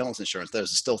accident and illness insurance,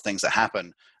 there's still things that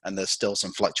happen, and there's still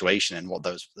some fluctuation in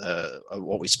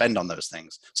what we spend on those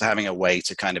things. So having a way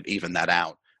to kind of even that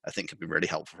out, I think, could be really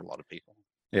helpful for a lot of people.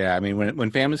 Yeah, I mean, when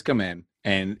families come in,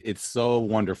 and it's so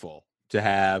wonderful to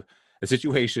have a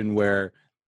situation where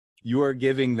you are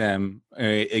giving them,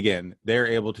 again, they're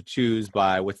able to choose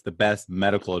by what's the best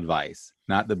medical advice,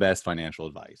 not the best financial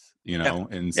advice,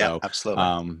 And so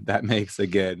absolutely. That makes,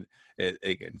 again,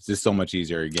 it's just so much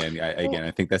easier.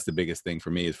 I think that's the biggest thing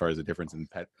for me as far as the difference in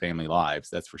pet family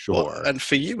lives. That's for sure. Well, and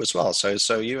for you as well.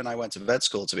 So you and I went to vet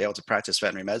school to be able to practice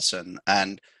veterinary medicine,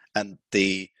 and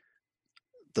the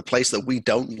place that we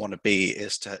don't want to be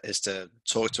is to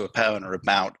talk to a pet owner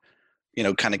about,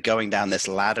 kind of going down this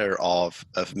ladder of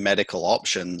medical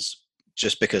options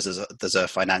just because there's a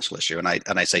financial issue. And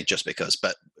I say just because,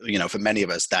 but for many of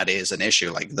us, that is an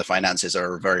issue. Like, the finances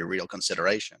are a very real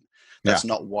consideration. That's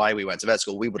not why we went to vet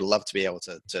school. We would love to be able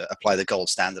to apply the gold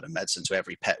standard of medicine to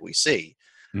every pet we see.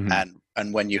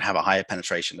 And when you have a higher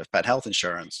penetration of pet health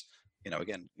insurance,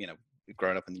 again, we've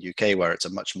grown up in the UK where it's a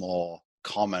much more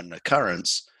common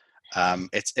occurrence.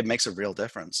 It makes a real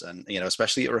difference. And,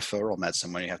 especially at referral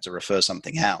medicine, when you have to refer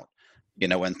something out,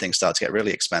 when things start to get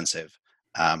really expensive,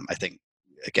 I think,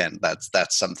 again,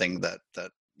 that's something that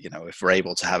if we're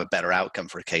able to have a better outcome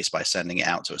for a case by sending it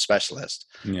out to a specialist,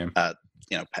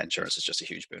 pet insurance is just a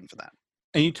huge boon for that.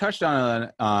 And you touched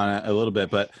on a little bit,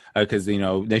 but because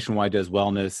Nationwide does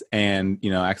wellness and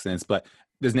accidents, but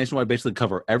does Nationwide basically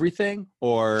cover everything,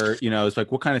 or it's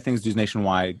like what kind of things does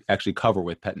Nationwide actually cover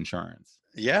with pet insurance?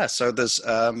 Yeah, so there's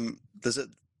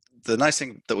the nice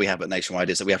thing that we have at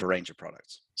Nationwide is that we have a range of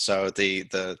products. So the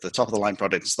top of the line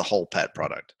product is the whole pet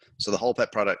product. So the whole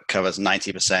pet product covers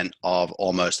 90% of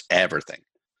almost everything.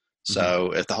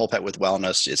 So if the whole pet with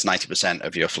wellness, it's 90%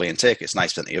 of your flea and tick, it's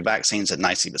 90% of your vaccines, and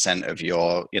 90% of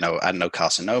your,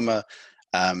 adenocarcinoma.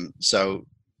 So,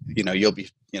 you'll be,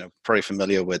 probably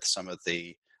familiar with some of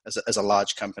the, as a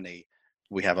large company,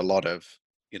 we have a lot of,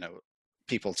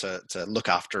 people to look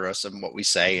after us and what we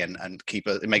say and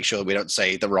make sure we don't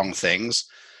say the wrong things.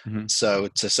 So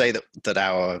to say that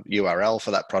our URL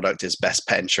for that product is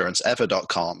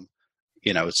bestpetinsuranceever.com,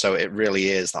 so it really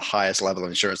is the highest level of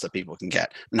insurance that people can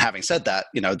get. And having said that,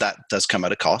 that does come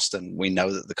at a cost. And we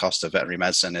know that the cost of veterinary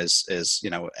medicine is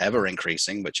ever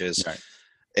increasing, which is, right.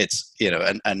 It's,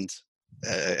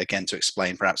 again, to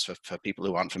explain perhaps for people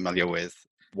who aren't familiar with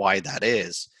why that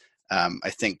is, I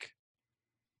think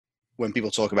when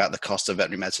people talk about the cost of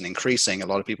veterinary medicine increasing, a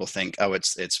lot of people think, oh,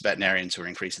 it's veterinarians who are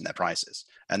increasing their prices.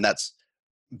 And that's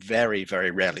very, very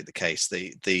rarely the case.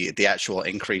 The actual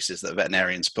increases that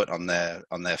veterinarians put on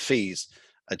their fees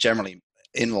are generally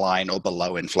in line or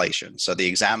below inflation. So the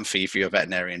exam fee for your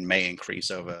veterinarian may increase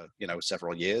over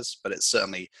several years, but it's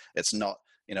not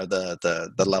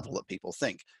the level that people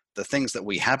think. The things that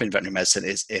we have in veterinary medicine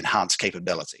is enhanced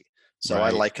capability. So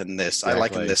right. I liken this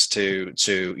to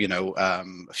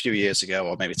a few years ago,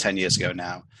 or maybe 10 years ago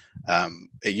now.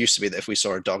 It used to be that if we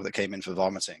saw a dog that came in for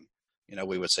vomiting,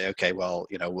 we would say, okay, well,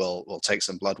 we'll take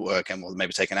some blood work and we'll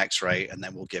maybe take an X-ray and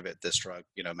then we'll give it this drug,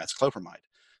 metoclopramide.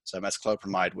 So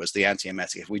metoclopramide was the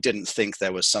antiemetic. If we didn't think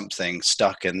there was something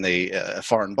stuck in the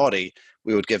foreign body,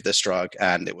 we would give this drug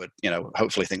and it would,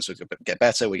 hopefully things would get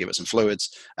better. We give it some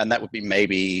fluids and that would be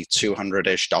maybe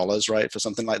 $200-ish, right, for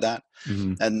something like that.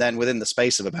 And then within the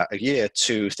space of about a year,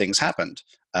 two things happened.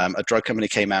 A drug company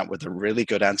came out with a really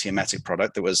good antiemetic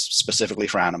product that was specifically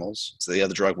for animals. So the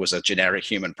other drug was a generic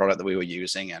human product that we were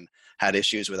using and had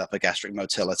issues with upper gastric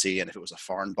motility. And if it was a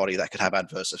foreign body, that could have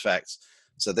adverse effects.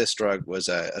 So this drug was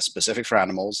a specific for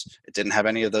animals. It didn't have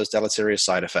any of those deleterious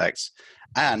side effects.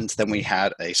 And then we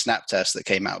had a SNP test that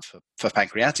came out for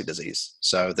pancreatic disease.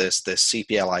 So this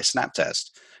CPLI SNP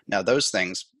test. Now those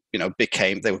things, they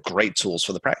were great tools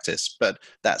for the practice. But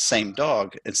that same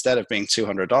dog, instead of being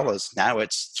 $200, now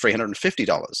it's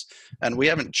 $350. And we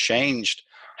haven't changed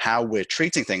how we're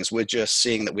treating things. We're just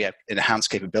seeing that we have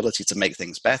enhanced capability to make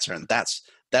things better. And that's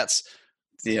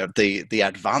the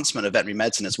advancement of veterinary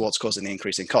medicine is what's causing the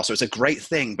increase in cost. So it's a great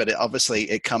thing, but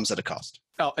it comes at a cost.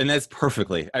 Oh, and that's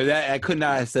perfectly. I could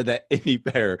not have said that any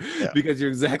better because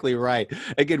you're exactly right.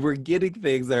 Again, we're getting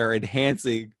things that are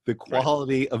enhancing the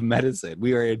quality of medicine.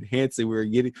 We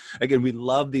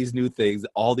love these new things,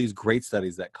 all these great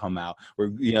studies that come out. We're,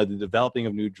 the developing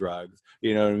of new drugs.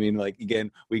 You know what I mean? Like, again,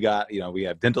 we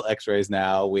have dental x-rays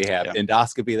now. We have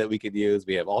endoscopy that we could use.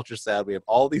 We have ultrasound. We have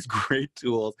all these great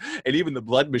tools and even the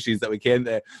blood machines that we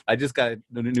can. I just got a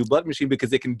new blood machine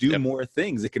because it can do more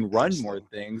things. It can run more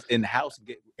things in-house and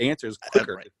get answers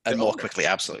quicker and more quickly.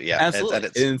 Absolutely. Yeah. Absolutely.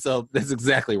 And so that's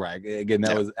exactly right. Again,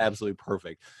 that was absolutely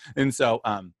perfect. And so,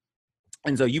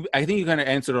 I think you kind of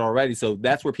answered it already. So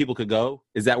that's where people could go.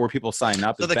 Is that where people sign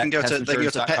up? So they can go to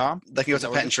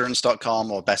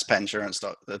petinsurance.com or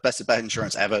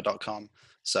bestpetinsuranceever.com.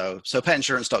 So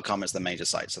petinsurance.com is the major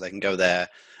site. So they can go there.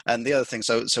 And the other thing,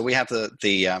 so we have the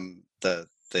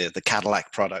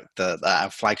Cadillac product, our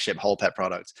flagship whole pet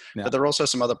product, but there are also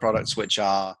some other products which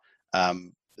are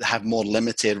have more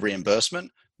limited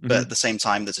reimbursement, but at the same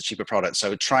time, there's a cheaper product.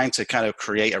 So trying to kind of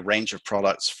create a range of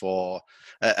products for,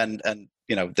 and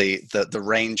the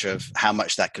range of how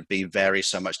much that could be varies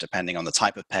so much depending on the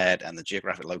type of pet and the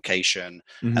geographic location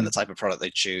and the type of product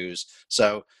they choose.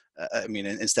 So,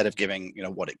 instead of giving,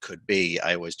 what it could be,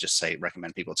 I always just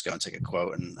recommend people to go and take a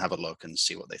quote and have a look and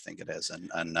see what they think it is.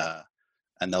 And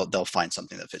they'll find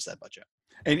something that fits their budget.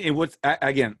 And what's,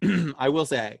 again, I will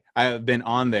say I have been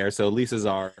on there. So Lisa's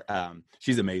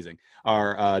she's amazing.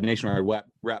 Our Nationwide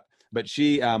rep. but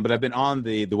but I've been on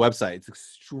the website. It's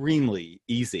extremely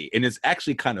easy, and it's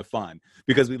actually kind of fun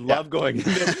because we love going in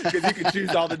there because you can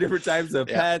choose all the different types of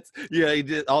pets. You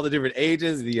did all the different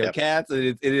ages, cats,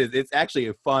 and it's actually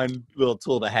a fun little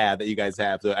tool to have that you guys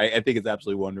have. So I think it's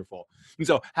absolutely wonderful. And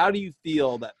so, how do you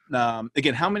feel that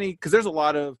again? How many? Because there's a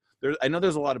lot of I know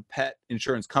there's a lot of pet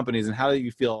insurance companies, and how do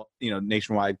you feel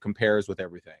Nationwide compares with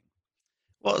everything?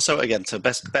 Well, so again, so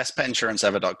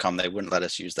bestpetinsuranceever.com, they wouldn't let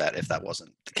us use that if that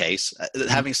wasn't the case.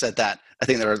 Having said that, I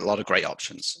think there are a lot of great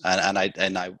options, and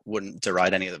I wouldn't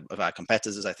deride any of our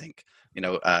competitors. I think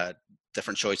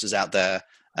different choices out there.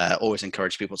 Always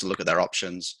encourage people to look at their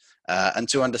options and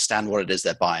to understand what it is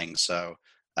they're buying. So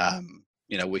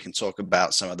we can talk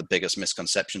about some of the biggest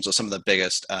misconceptions or some of the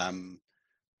biggest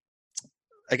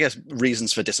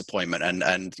reasons for disappointment,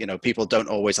 and people don't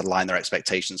always align their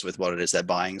expectations with what it is they're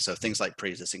buying. So things like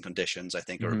pre-existing conditions, I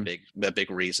think, are a big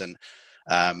reason.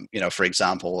 For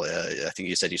example, I think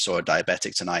you said you saw a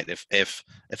diabetic tonight. If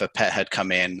a pet had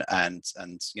come in and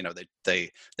they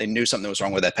knew something was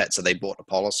wrong with their pet, so they bought a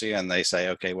policy, and they say,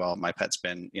 okay, well, my pet's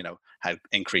been had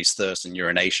increased thirst and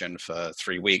urination for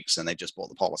 3 weeks, and they just bought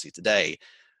the policy today.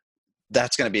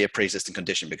 That's going to be a pre-existing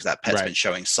condition because that pet's been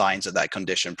showing signs of that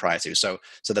condition prior to. So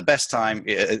the best time,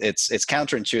 it's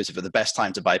counterintuitive, but the best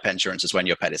time to buy pet insurance is when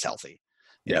your pet is healthy.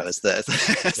 The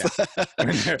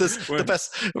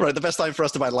best time for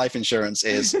us to buy life insurance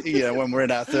is when we're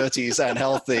in our 30s and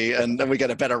healthy, and we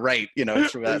get a better rate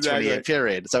through that 20-year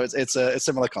period. So it's a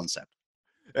similar concept.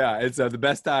 Yeah, it's the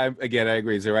best time. Again, I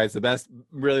agree. So, it's the best,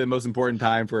 really the most important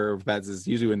time for pets is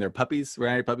usually when they're puppies,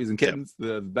 right? Puppies and kittens,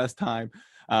 the best time.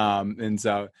 A lot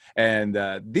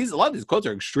of these quotes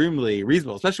are extremely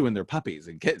reasonable, especially when they're puppies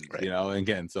and kittens, and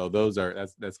again, so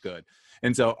that's good.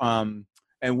 And so,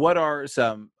 and what are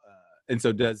some, and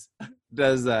so does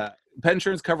pet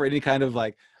insurance cover any kind of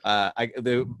my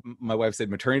wife said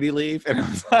maternity leave, and I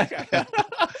was like,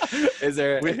 is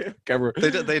there cover?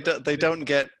 They don't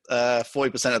get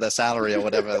 40% of their salary or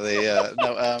whatever.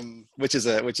 Which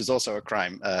is also a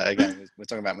crime. Again, we're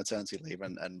talking about maternity leave,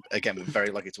 and again, we're very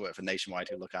lucky to work for Nationwide,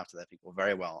 who look after their people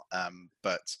very well.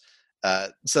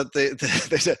 So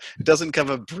it doesn't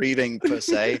cover breeding per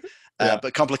se,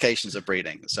 but complications of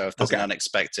breeding. So if there's an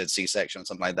unexpected C-section or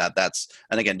something like that,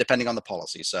 and again, depending on the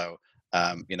policy. So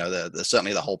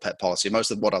certainly the whole pet policy.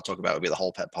 Most of what I'll talk about would be the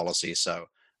whole pet policy. So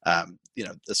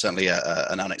there's certainly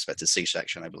an unexpected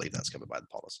C-section. I believe that's covered by the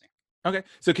policy. Okay.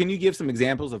 So can you give some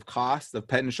examples of costs of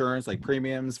pet insurance, like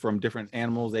premiums from different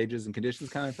animals, ages, and conditions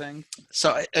kind of thing?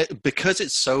 So because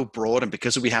it's so broad and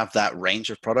because we have that range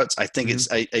of products, I think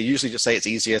I usually just say it's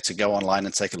easier to go online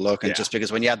and take a look. And just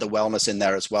because when you add the wellness in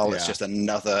there as well, it's just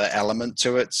another element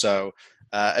to it. So,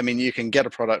 you can get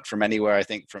a product from anywhere, I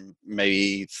think from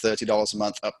maybe $30 a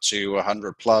month up to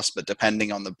 $100 plus, but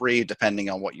depending on the breed,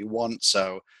 depending on what you want.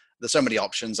 So there's so many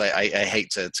options. I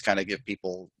hate to kind of give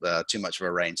people too much of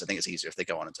a range. I think it's easier if they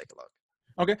go on and take a look.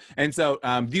 Okay. And so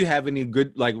do you have any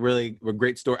good, really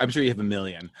great story? I'm sure you have a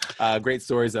million great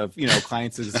stories of,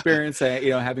 clients' experience,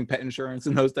 having pet insurance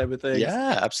and those type of things.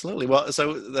 Yeah, absolutely. Well,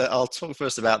 so I'll talk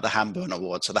first about the Hambone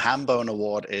Award. So the Hambone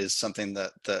Award is something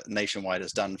that Nationwide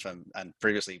has done and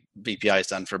previously BPI has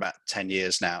done for about 10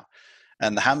 years now.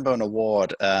 And the Hambone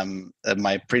Award,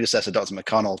 my predecessor, Dr.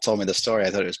 McConnell, told me the story. I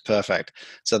thought it was perfect.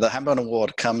 So the Hambone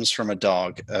Award comes from a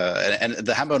dog, and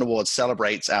the Hambone Award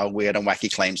celebrates our weird and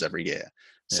wacky claims every year.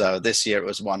 Yeah. So this year it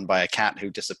was won by a cat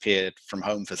who disappeared from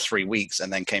home for 3 weeks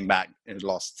and then came back and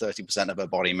lost 30% of her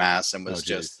body mass and was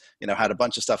just, had a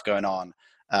bunch of stuff going on.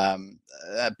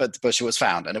 But she was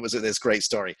found, and it was this great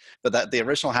story. But the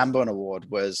original Hambone Award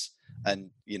was, and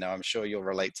I'm sure you'll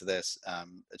relate to this, a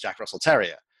Jack Russell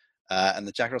Terrier. And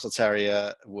the Jack Russell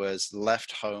Terrier was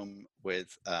left home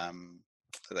with,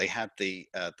 they had the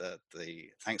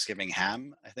Thanksgiving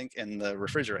ham, I think, in the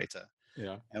refrigerator.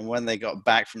 Yeah. And when they got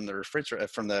back from the refrigerator,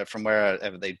 from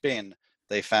wherever they'd been,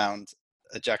 they found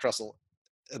a Jack Russell.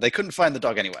 They couldn't find the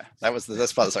dog anywhere. That's part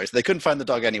of the story. So they couldn't find the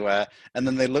dog anywhere. And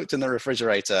then they looked in the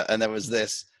refrigerator, and there was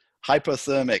this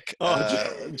hypothermic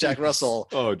Jack Russell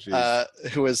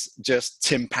who was just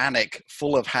tympanic,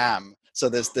 full of ham. So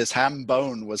this ham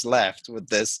bone was left with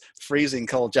this freezing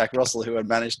cold Jack Russell who had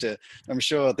managed to, I'm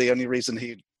sure the only reason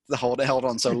he held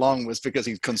on so long was because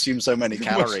he consumed so many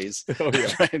calories.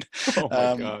 Right?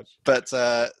 Oh my gosh. But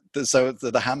so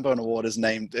the Hambone Award is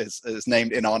named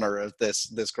in honor of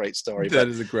this great story. That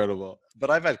is incredible. But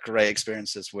I've had great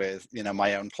experiences with,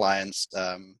 my own clients.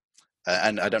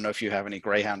 And I don't know if you have any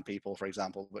Greyhound people, for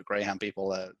example, but Greyhound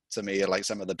people to me are like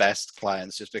some of the best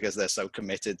clients just because they're so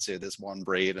committed to this one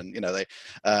breed. And,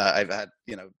 I've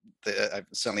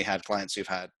certainly had clients who've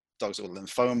had dogs with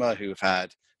lymphoma, who've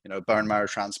had bone marrow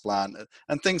transplant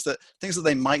and things that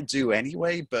they might do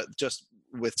anyway, but just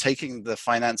with taking the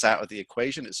finance out of the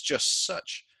equation, it's just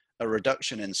such a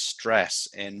reduction in stress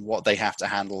in what they have to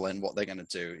handle and what they're going to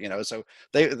do. So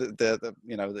the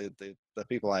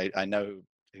people I know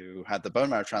who had the bone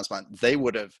marrow transplant, they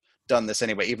would have done this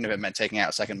anyway, even if it meant taking out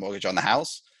a second mortgage on the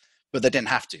house, but they didn't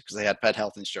have to because they had pet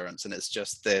health insurance. And it's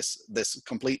just this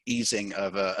complete easing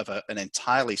of an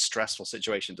entirely stressful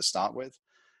situation to start with.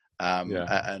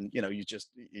 And you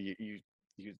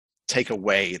take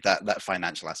away that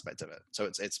financial aspect of it. So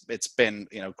it's been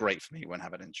great for me when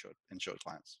having insured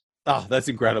clients. Oh, that's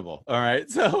incredible. All right.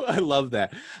 So I love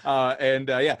that.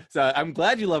 So I'm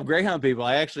glad you love Greyhound, people.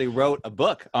 I actually wrote a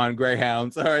book on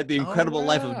Greyhounds. All right. The Incredible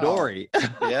Life of Dory.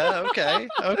 Yeah. Okay.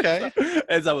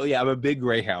 And so, I'm a big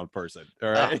Greyhound person.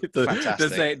 All right.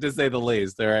 Fantastic. To say the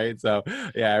least. All right. So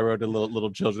I wrote a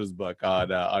little children's book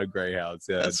on Greyhounds.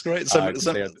 That's great.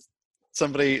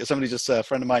 Somebody just, a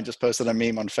friend of mine just posted a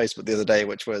meme on Facebook the other day,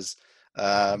 which was,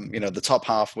 the top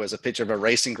half was a picture of a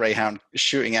racing greyhound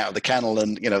shooting out of the kennel,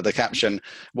 and the caption,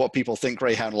 "What people think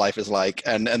greyhound life is like,"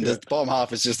 and the bottom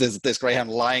half is just this greyhound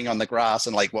lying on the grass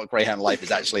and like what greyhound life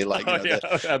is actually like.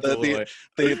 The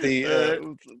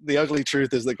ugly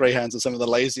truth is that greyhounds are some of the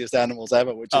laziest animals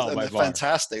ever, which is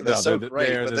fantastic. They're so great.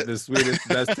 They're the sweetest,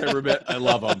 best temperament. I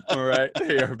love them. All right,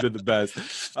 they have been the best.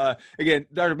 Again,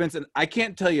 Dr. Benson, I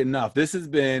can't tell you enough. This has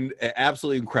been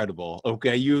absolutely incredible.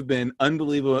 Okay, you've been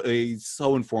unbelievably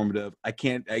so informative.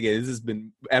 This has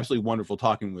been absolutely wonderful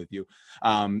talking with you.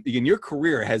 Again, your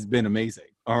career has been amazing.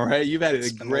 All right. You've had a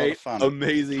great,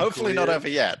 amazing Hopefully career. Not over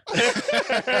yet.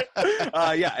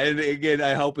 And again,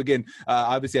 I hope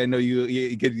obviously I know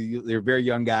you're a very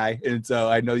young guy. And so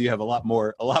I know you have a lot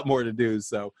more to do.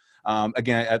 So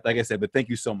again, like I said, but thank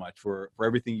you so much for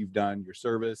everything you've done, your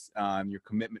service, your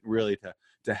commitment really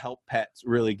to help pets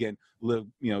really again live,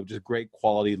 just great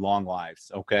quality, long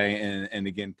lives. Okay. And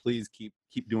again, please keep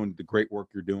doing the great work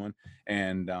you're doing.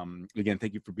 And again,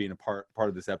 thank you for being a part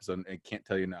of this episode. I can't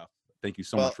tell you enough. Thank you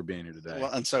so much for being here today. Well,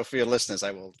 and so for your listeners,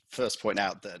 I will first point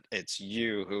out that it's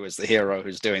you who is the hero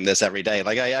who's doing this every day.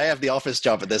 Like I have the office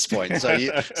job at this point. So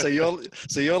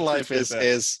your life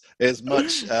is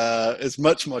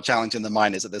much more challenging than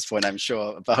mine is at this point, I'm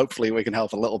sure. But hopefully we can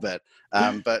help a little bit.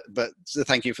 But so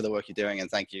thank you for the work you're doing,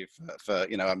 and thank you for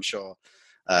I'm sure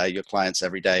your clients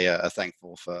every day are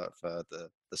thankful for the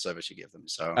service you give them.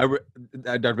 So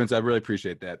Dr. Benson, I really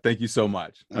appreciate that. Thank you so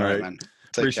much. All right. Man.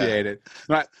 Appreciate it.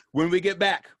 All right. When we get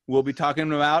back, we'll be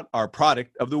talking about our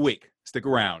product of the week. Stick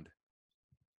around.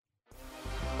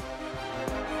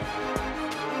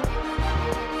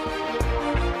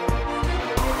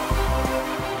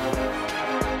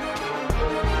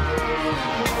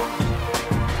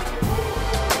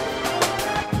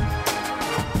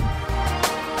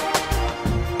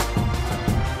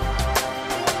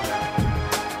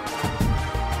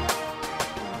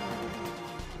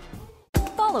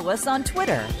 Follow us on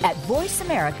Twitter at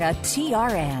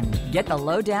VoiceAmericaTRN. Get the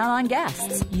lowdown on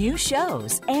guests, new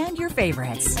shows, and your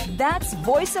favorites. That's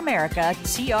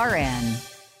VoiceAmericaTRN.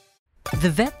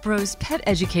 The Vet Bros Pet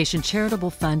Education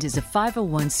Charitable Fund is a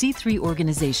 501c3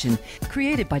 organization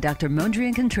created by Dr.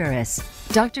 Mondrian Contreras.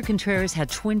 Dr. Contreras had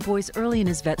twin boys early in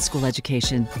his vet school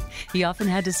education. He often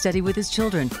had to study with his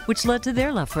children, which led to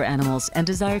their love for animals and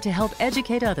desire to help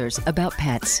educate others about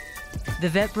pets. The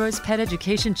Vet Bros Pet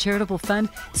Education Charitable Fund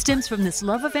stems from this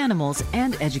love of animals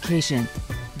and education.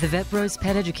 The Vet Bros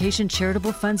Pet Education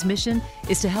Charitable Fund's mission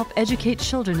is to help educate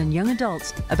children and young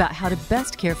adults about how to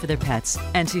best care for their pets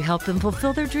and to help them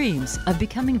fulfill their dreams of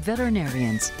becoming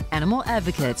veterinarians, animal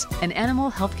advocates, and animal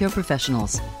healthcare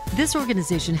professionals. This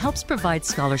organization helps provide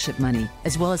scholarship money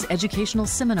as well as educational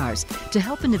seminars to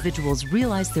help individuals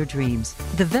realize their dreams.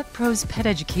 The Vet Bros Pet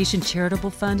Education Charitable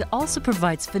Fund also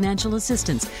provides financial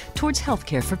assistance towards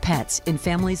healthcare for pets in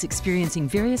families experiencing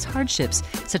various hardships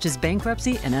such as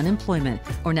bankruptcy and unemployment,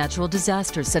 or natural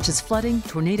disasters such as flooding,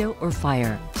 tornado, or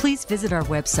fire. Please visit our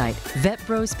website,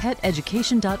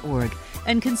 vetbrospeteducation.org,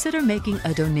 and consider making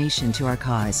a donation to our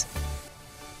cause.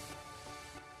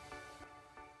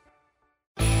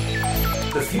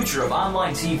 The future of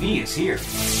online TV is here.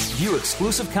 View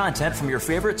exclusive content from your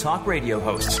favorite talk radio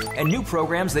hosts and new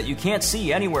programs that you can't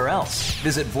see anywhere else.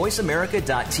 Visit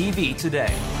voiceamerica.tv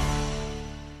today.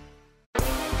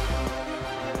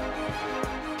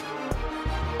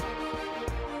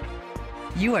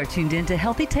 You are tuned in to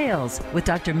Healthy Tales with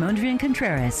Dr. Mondrian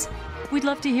Contreras. We'd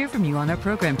love to hear from you on our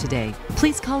program today.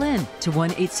 Please call in to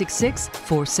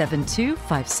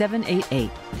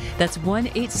 1-866-472-5788. That's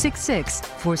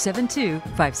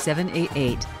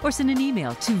 1-866-472-5788. Or send an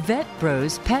email to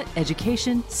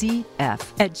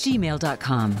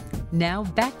vetbrospetEducationCF@gmail.com. Now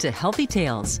back to Healthy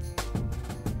Tales.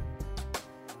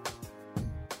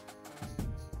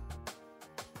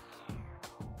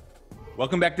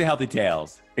 Welcome back to Healthy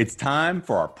Tales. It's time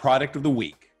for our product of the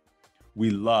week. We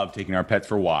love taking our pets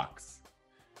for walks.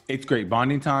 It's great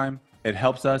bonding time, it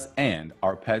helps us and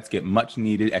our pets get much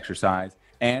needed exercise,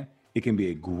 and it can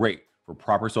be great for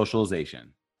proper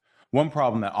socialization. One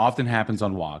problem that often happens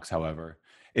on walks, however,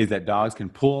 is that dogs can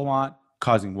pull a lot,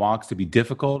 causing walks to be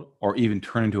difficult or even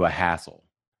turn into a hassle.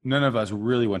 None of us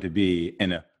really want to be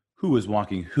in a who is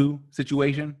walking who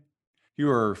situation. Here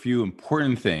are a few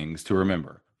important things to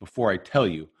remember before I tell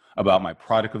you about my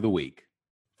product of the week.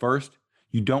 First,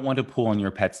 you don't want to pull on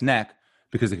your pet's neck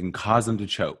because it can cause them to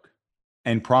choke.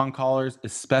 And prong collars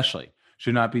especially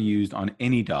should not be used on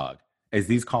any dog, as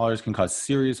these collars can cause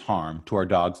serious harm to our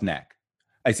dog's neck.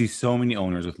 I see so many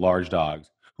owners with large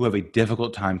dogs who have a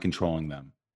difficult time controlling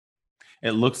them.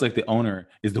 It looks like the owner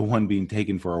is the one being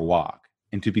taken for a walk.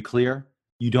 And to be clear,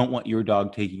 you don't want your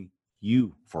dog taking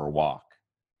you for a walk.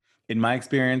 In my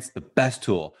experience, the best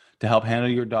tool to help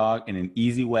handle your dog in an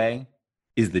easy way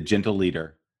is the Gentle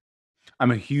Leader.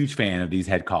 I'm a huge fan of these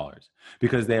head collars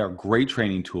because they are great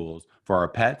training tools for our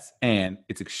pets and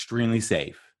it's extremely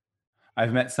safe.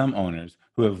 I've met some owners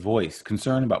who have voiced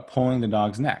concern about pulling the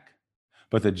dog's neck,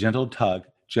 but the gentle tug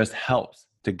just helps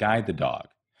to guide the dog.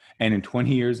 And in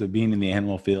 20 years of being in the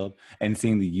animal field and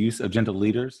seeing the use of gentle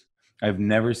leaders, I've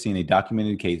never seen a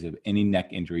documented case of any neck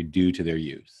injury due to their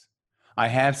use. I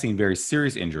have seen very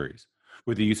serious injuries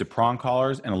with the use of prong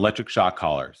collars and electric shock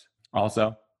collars.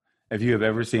 Also, if you have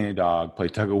ever seen a dog play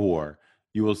tug of war,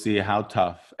 you will see how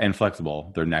tough and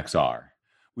flexible their necks are.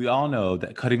 We all know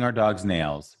that cutting our dog's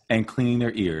nails and cleaning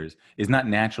their ears is not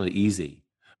naturally easy,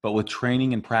 but with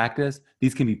training and practice,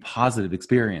 these can be positive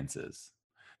experiences.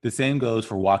 The same goes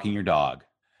for walking your dog.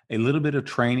 A little bit of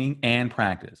training and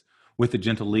practice with the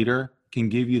Gentle Leader can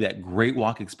give you that great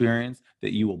walk experience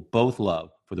that you will both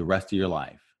love for the rest of your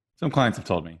life. Some clients have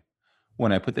told me,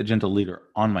 when I put the Gentle Leader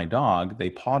on my dog, they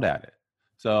pawed at it.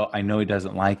 So I know he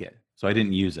doesn't like it, so I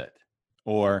didn't use it.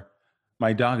 Or,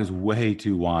 my dog is way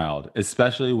too wild,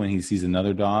 especially when he sees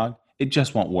another dog, it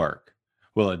just won't work.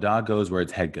 Well, a dog goes where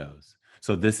its head goes.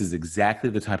 So this is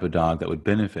exactly the type of dog that would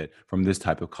benefit from this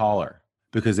type of collar,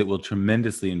 because it will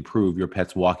tremendously improve your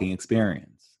pet's walking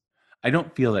experience. I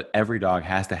don't feel that every dog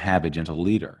has to have a Gentle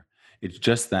Leader. It's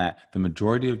just that the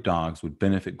majority of dogs would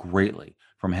benefit greatly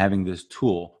from having this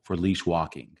tool for leash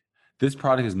walking. This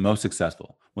product is most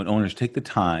successful when owners take the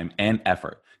time and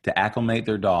effort to acclimate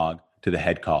their dog to the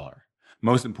head collar.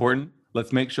 Most important,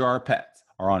 let's make sure our pets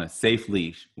are on a safe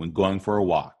leash when going for a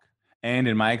walk. And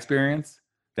in my experience,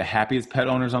 the happiest pet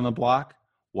owners on the block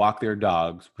walk their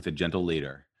dogs with a Gentle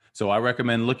Leader. So I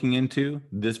recommend looking into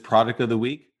this product of the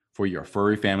week for your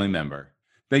furry family member.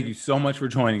 Thank you so much for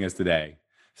joining us today.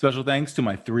 Special thanks to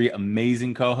my three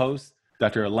amazing co-hosts,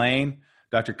 Dr. Elaine,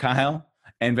 Dr. Kyle,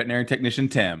 and veterinary technician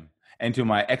Tim, and to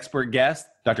my expert guest,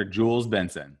 Dr. Jules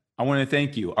Benson. I want to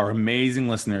thank you, our amazing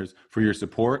listeners, for your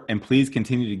support, and please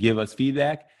continue to give us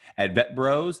feedback at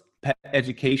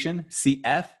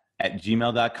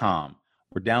vetbrospetEducationCF@gmail.com,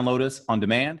 or download us on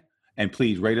demand, and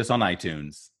please rate us on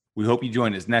iTunes. We hope you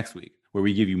join us next week, where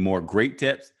we give you more great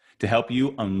tips to help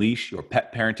you unleash your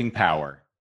pet parenting power.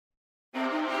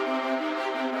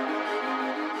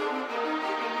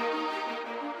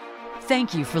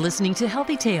 Thank you for listening to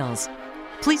Healthy Tales.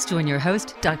 Please join your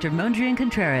host, Dr. Mondrian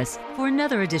Contreras, for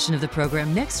another edition of the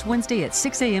program next Wednesday at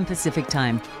 6 a.m. Pacific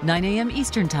Time, 9 a.m.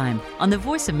 Eastern Time on the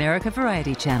Voice America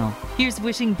Variety Channel. Here's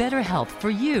wishing better health for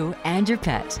you and your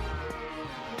pet.